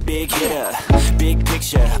really big hitter. Big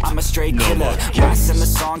picture, I'm a straight killer. Rising the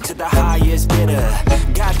song to the highest bidder.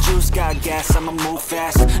 Got juice, got gas, I'ma move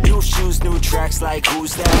fast. New shoes, new tracks, like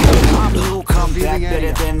who's that? I'm new, come back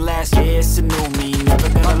better than last. Yeah, it's a new me, never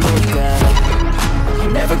gonna look back.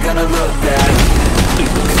 Never gonna look back.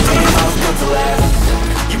 Cause damn, I was built to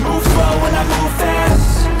last. You move slow and I move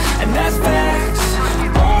fast, and that's facts.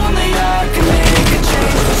 Only I can make a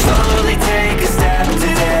change. Slowly take a step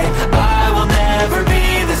today. I will never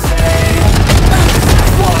be the same.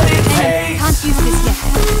 That's what it takes. Can't use this yet.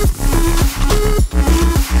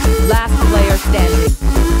 Last player standing.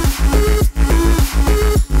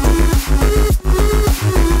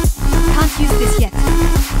 Can't use this yet.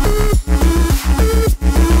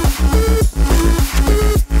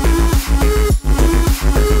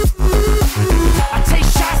 I take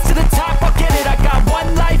shots to the top, I'll get it. I got one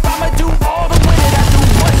life, I'ma do all to win it. I do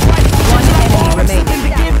what's right. One enemy remaining. To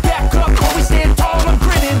get back up, always stand tall, I'm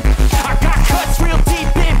grinning. I got cuts real deep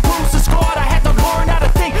in, bruised and scarred. I had to learn how to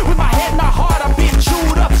think with my head and my heart. I'm being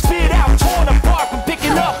chewed up, spit out, torn apart. But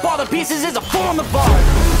picking up all the pieces is a form of art.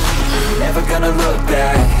 Never gonna look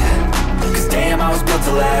back. Cause damn, I was built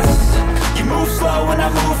to last. You move slow and I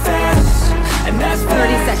move fast, and that's 30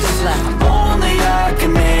 facts. seconds left. Only I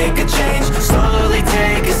can make a change. Slowly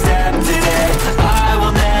take a step today. I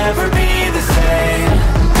will never be the same.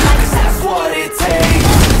 Cause that's what it takes.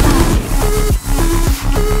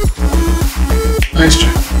 Nice try.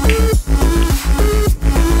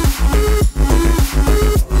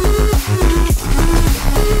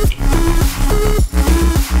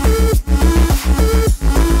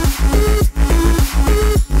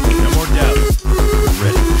 No more doubt. We're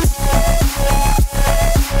ready.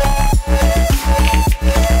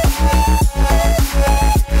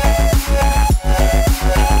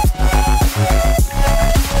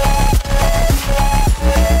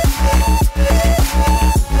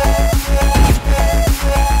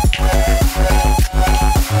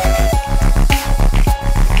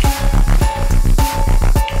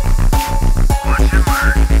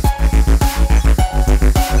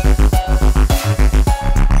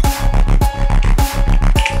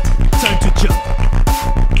 Time to jump.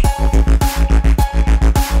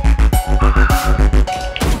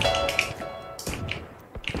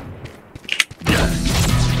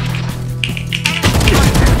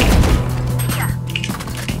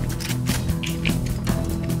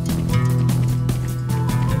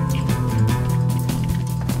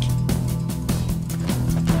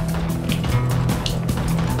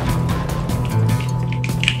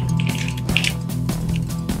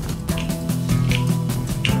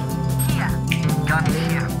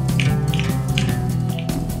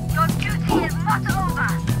 Your duty is not over.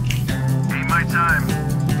 Ain't my time.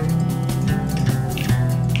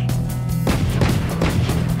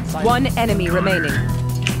 One enemy remaining.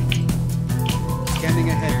 Scanning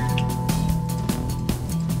ahead.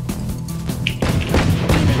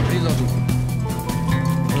 Reloading.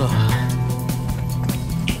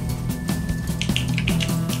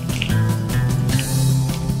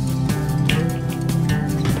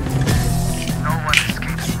 No one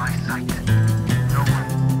escapes my sight. No one.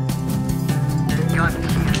 Gun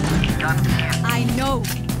here. I know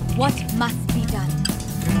what must be done.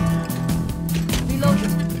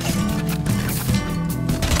 Reloading.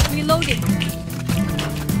 Reloading.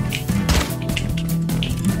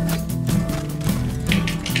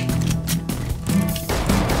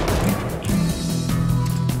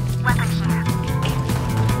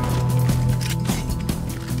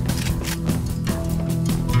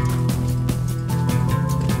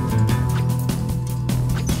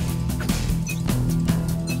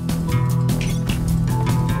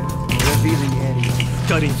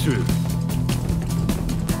 Cutting through.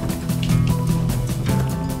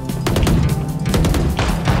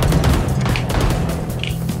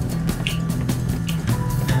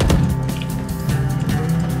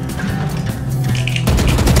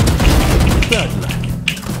 Bad luck.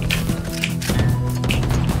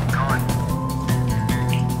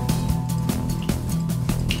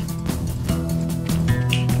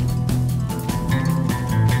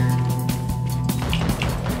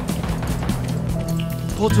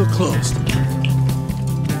 Portal closed.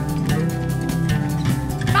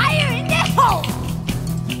 Fire in the hole!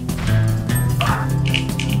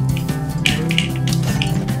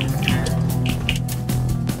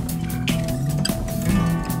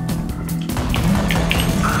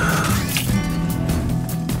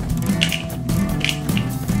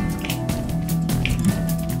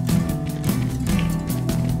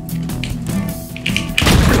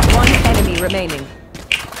 One enemy remaining.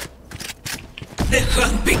 The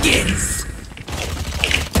hunt begins!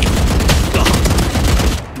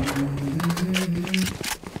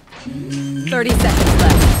 30 seconds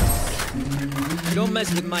left. You don't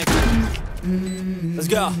mess with my friend. Let's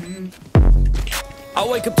go. I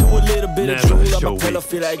wake up to a little bit of drool on my pillow,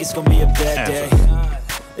 feel like it's gonna be a bad day.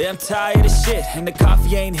 Yeah, I'm tired of shit, and the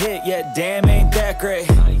coffee ain't hit yet, damn, ain't that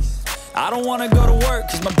great. I don't wanna go to work,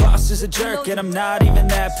 cause my boss is a jerk, and I'm not even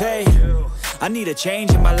that paid. I need a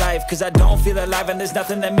change in my life, cause I don't feel alive, and there's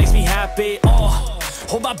nothing that makes me happy.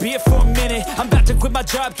 Hold my beer for a minute, I'm about to quit my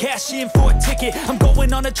job, cash in for a ticket. I'm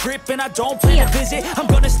going on a trip and I don't plan to visit. I'm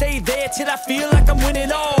gonna stay there till I feel like I'm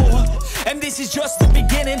winning, and this is just the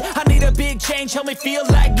beginning. I need a big change, help me feel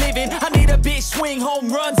like living. I need a big swing,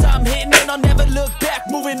 home runs I'm hitting, and I'll never look back,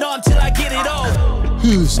 moving on till I get it all.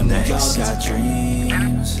 Who's and next? we all got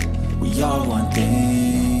dreams, we all want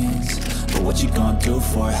things, but what you gonna do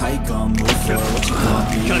for it? How you gonna move for it? What you gonna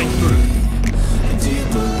be? Cutting through. And do you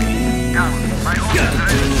believe you can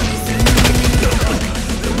do anything?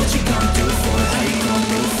 But what you gonna do for it? How you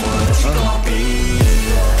gonna move for it? What you gonna be?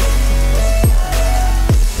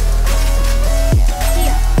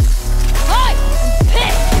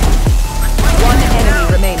 One enemy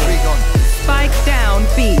remaining. Spike down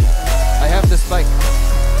B. I have the spike.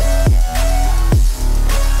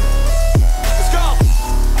 Let's go!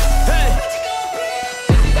 Hey!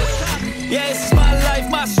 Yeah, this is my life,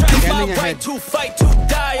 my strength, my right to fight, to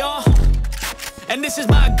die on. And this is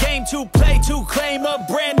my game to play, to claim a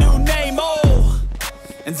brand new name,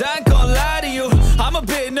 And I ain't gonna lie to you, I'm a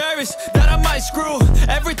bit nervous that I might screw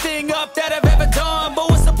everything up that I've ever done. But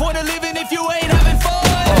what's the point of living if you ain't having fun?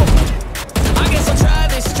 I guess I'll try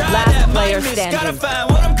this, try that, might miss, gotta find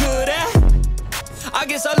what I'm good at. I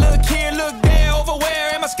guess I look here, look there, over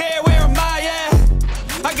where am I scared, where am I at?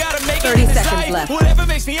 I gotta make it in this life, left. Whatever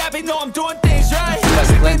makes me happy, know I'm doing things right.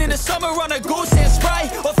 Sleeping in the summer on a goose and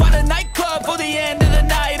Sprite, or find a nightclub for the end of the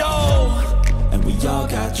night, And we all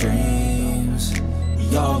got dreams,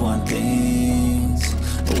 we all want things,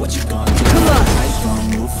 but what you gonna do? How you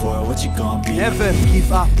gonna move for it? What you gonna be? Never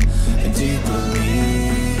give up. And do you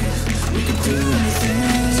believe we can do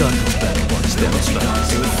anything? Son, better watch them. What you gonna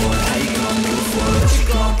do for it? How you gonna move for it? What you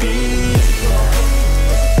gonna be?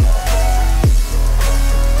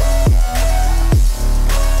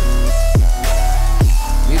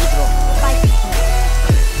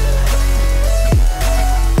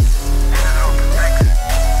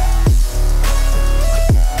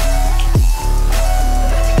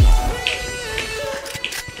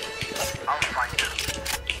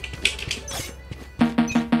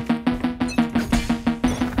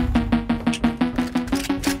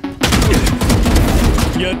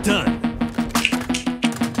 You're done.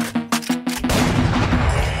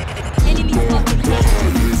 Enemy spotted.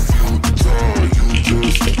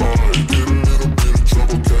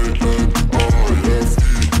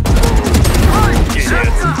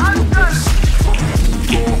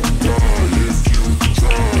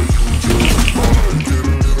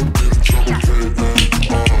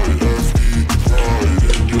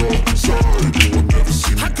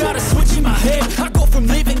 I got a switch in my head, I go from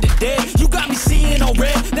living to dead. You got me seeing all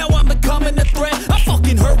red, now I'm a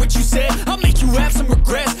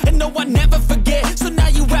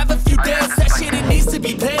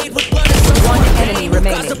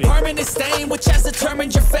permanent stain which has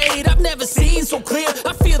determined your fate. I've never seen so clear,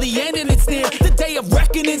 I feel the end and it's near. The day of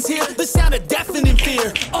reckoning's here, the sound of deafening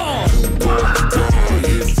fear.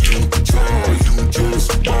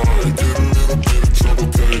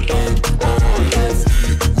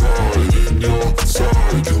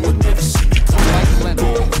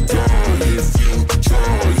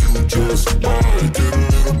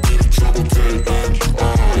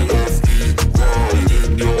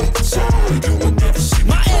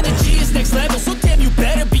 My energy is next level, so damn you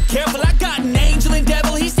better be careful. I got an angel and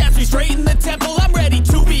devil, he snaps me straight in the temple. I'm ready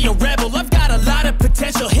to be a rebel, I've got a lot of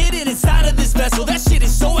potential hidden inside of this vessel. That shit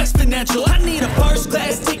is so exponential. I need a first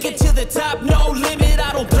class ticket to the top, no limit.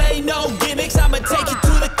 I don't play no gimmicks, I'ma take you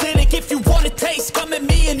to the clinic. If you want a taste, come at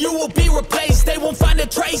me and you will be replaced. They won't find a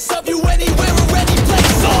trace of you anywhere or any place.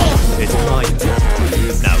 It's mine.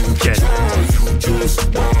 Now get it.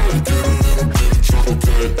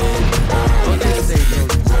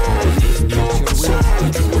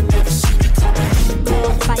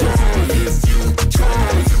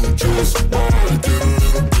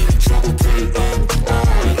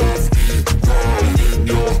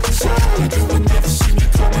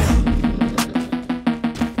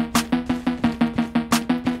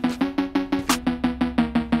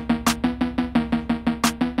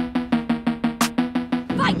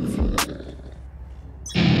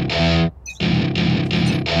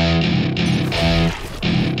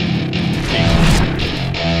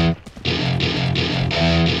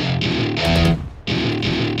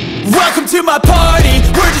 Welcome to my party,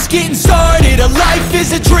 we're just getting started. A life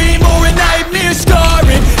is a dream or a nightmare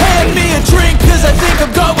scarring. Hand me a drink cause I think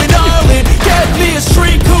I'm going all in. Get me a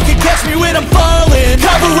shrink who can catch me when I'm falling.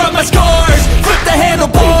 Cover up my scars, flip the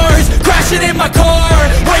handlebars. Crashing in my car,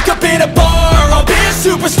 wake up in a bar. I'll be a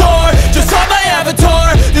superstar, just on my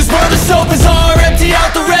avatar. This world is so bizarre, empty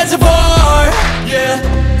out the reservoir. Yeah,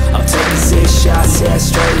 I'm taking 6 shots, yeah,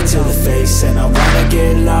 straight to the face. And I wanna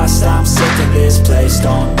get lost, I'm sick of this place.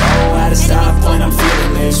 Don't know how to stop when I'm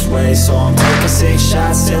feeling this way. So I'm taking 6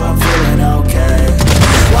 shots till I'm feeling okay.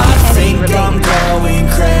 I think I'm going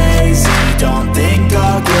crazy, don't think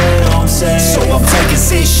I'll get home safe. So I'm taking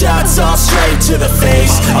 6 shots, all straight to the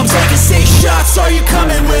face. I'm taking 6 shots, are you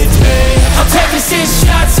coming with me? I'm taking 6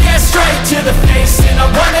 shots, yeah, straight to the face. And I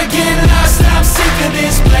wanna get lost, I'm sick of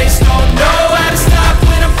this place. Don't know how to stop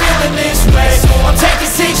when I'm feeling this way. So I'm taking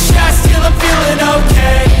 6 shots till I'm feeling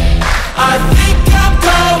okay. I think I'm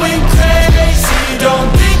going crazy, don't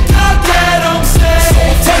think I'll get home safe. So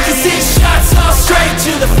I'm taking 6 shots, all straight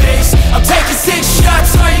to the face. I'm taking 6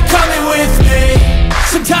 shots, are you coming with me?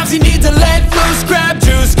 Sometimes you need to let loose, grab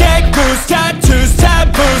juice, get goose, tattoos,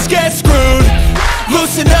 taboos, get screwed.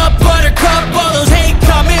 Loosen up, buttercup, all those hate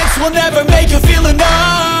comments will never make you feel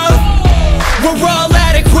enough. We're all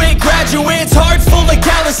adequate graduates, heart full of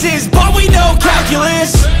calluses, but we know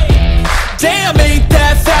calculus. Damn, ain't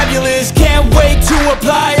that fabulous? Can't wait to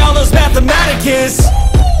apply all those mathematicus.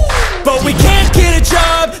 But we can't get a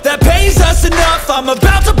job that pays us enough. I'm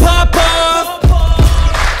about to pop off.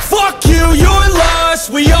 Fuck you, you're lost.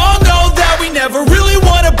 We all know that we never really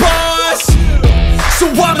want a boss. So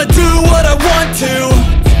I'ma do what I want to,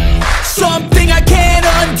 something I can't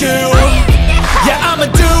undo. Yeah, I'ma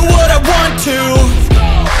do what I want to,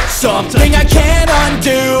 something I can't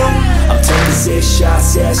undo. I'm taking 6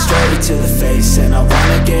 shots, yeah, straight to the face. And I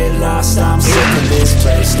wanna get lost, I'm sick of this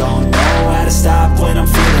place. Don't know how to stop when I'm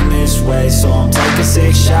feeling this way. So I'm taking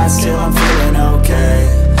 6 shots till I'm feeling okay.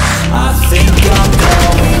 I think I'm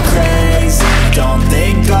going crazy, don't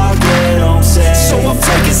think I'll get home safe. So I'm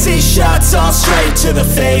taking 6 shots, all straight to the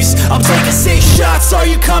face. I'm taking 6 shots, are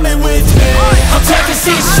you coming with me? I'm taking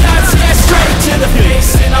 6 shots, yeah, straight to the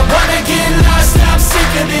face. And I wanna get lost, I'm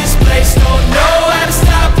sick of this place. Don't know how to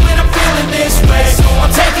stop when I'm feeling this way. So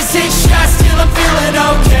I'm taking 6 shots till I'm feeling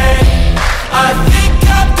okay. I think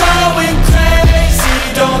I'm going crazy,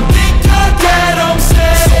 don't think I'll get home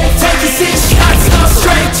safe. So I'm taking 6 shots, all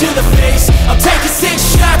straight to the face. I'm taking 6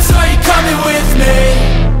 shots, are you coming with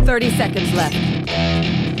me? 30 seconds left.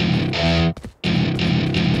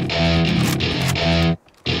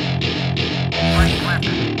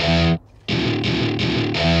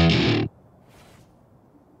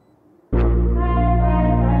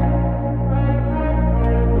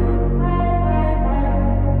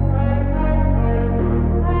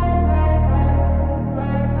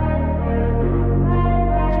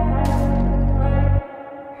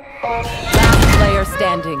 Last player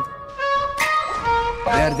standing.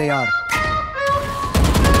 There they are.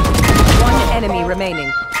 One enemy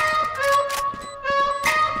remaining.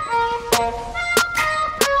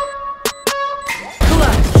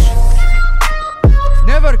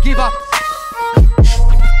 Never give up.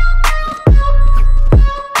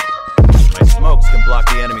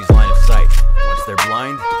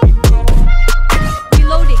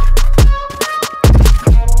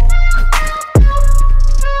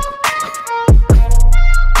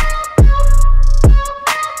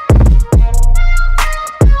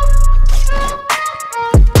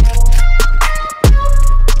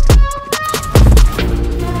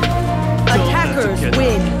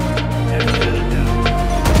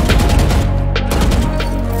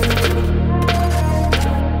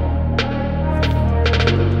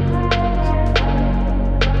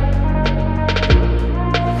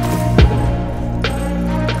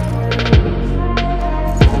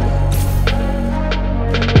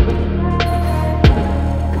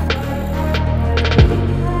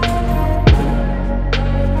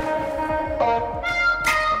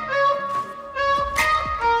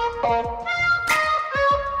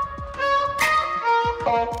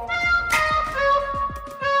 Oh.